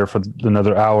Linklater for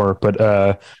another hour. But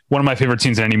one of my favorite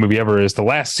scenes in any movie ever is the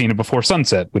last scene of Before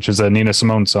Sunset, which is a Nina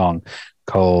Simone song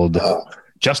called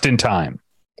Just in Time.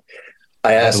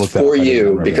 I asked for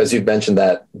you because you've mentioned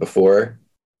that before.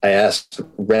 I asked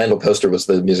Randall Poster was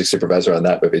the music supervisor on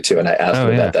that movie too, and I asked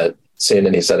him about that scene,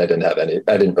 and he said I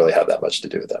didn't really have that much to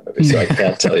do with that movie, so I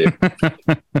can't tell you.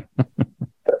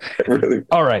 Really.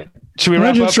 All right, should we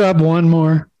wrap up? Just drop one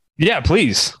more? Yeah,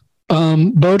 please.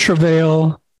 Beau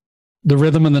Travail, The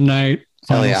Rhythm of the Night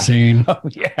scene. Oh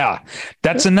yeah,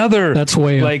 that's another. That's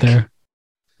way up there.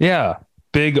 Yeah,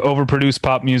 big overproduced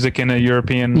pop music in a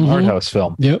European art house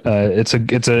film. Yep, it's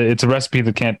a recipe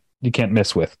that you can't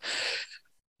miss with.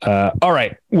 All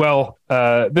right, well,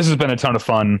 this has been a ton of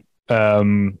fun.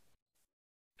 You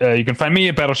can find me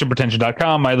at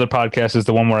battleshippretension.com. My other podcast is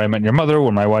the one where I Met Your Mother,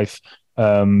 where my wife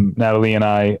Natalie and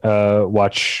I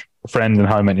watch Friends and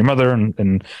How I Met Your Mother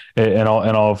and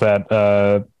all of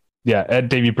that. At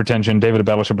Davey Pretension, David at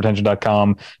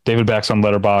battleshippretension.com, David Bax on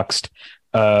Letterboxd.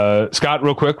 Scott,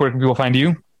 real quick, where can people find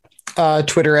you?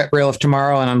 Twitter at Rail of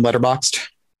Tomorrow and on Letterboxd.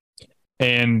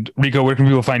 And Rico, where can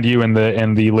people find you in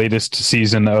the latest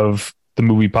season of the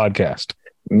Movie Podcast?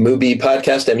 Movie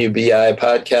Podcast, MUBI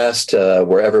Podcast,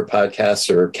 wherever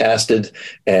podcasts are casted.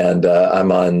 And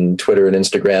I'm on Twitter and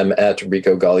Instagram at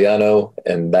Rico Gagliano,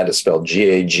 and that is spelled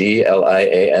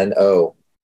Gagliano.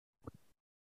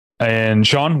 And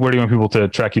Sean, where do you want people to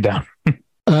track you down?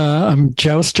 I'm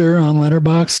Jouster on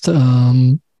Letterboxd.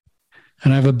 And I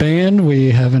have a band. We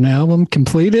have an album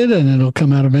completed, and it'll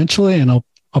come out eventually, and I'll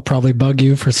probably bug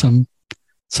you for some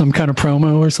kind of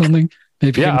promo or something.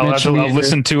 Maybe I'll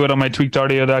listen to it on my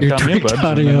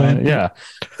tweakedaudio.com. Yeah,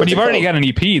 but you've already got an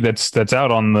EP that's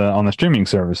out on the streaming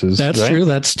services. That's true.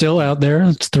 That's still out there.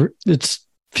 It's a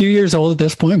few years old at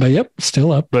this point, but yep,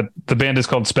 still up. But the band is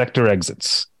called Spectre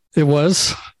Exits. It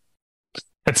was.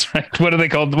 That's right. What are they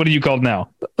called? What are you called now?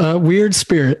 Weird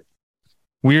Spirit.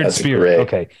 Weird Spirit. Great.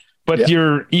 Okay, but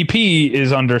your EP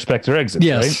is under Spectre Exits.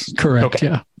 Yes, right? Correct. Okay.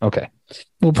 Yeah. Okay.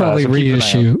 We'll probably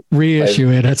reissue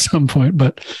it at some point,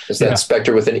 but is that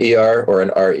Spectre with an ER or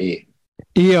an RE?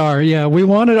 ER, yeah. We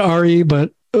wanted RE,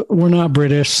 but we're not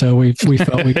British, so we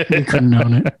felt we couldn't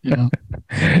own it. You know?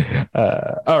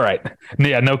 All right.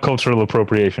 Yeah, no cultural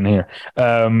appropriation here.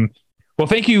 Well,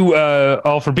 thank you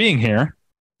all for being here,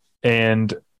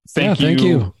 and thank you. Thank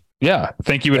you. Yeah,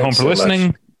 thank you at home for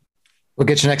listening. We'll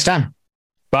get you next time.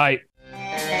 Bye.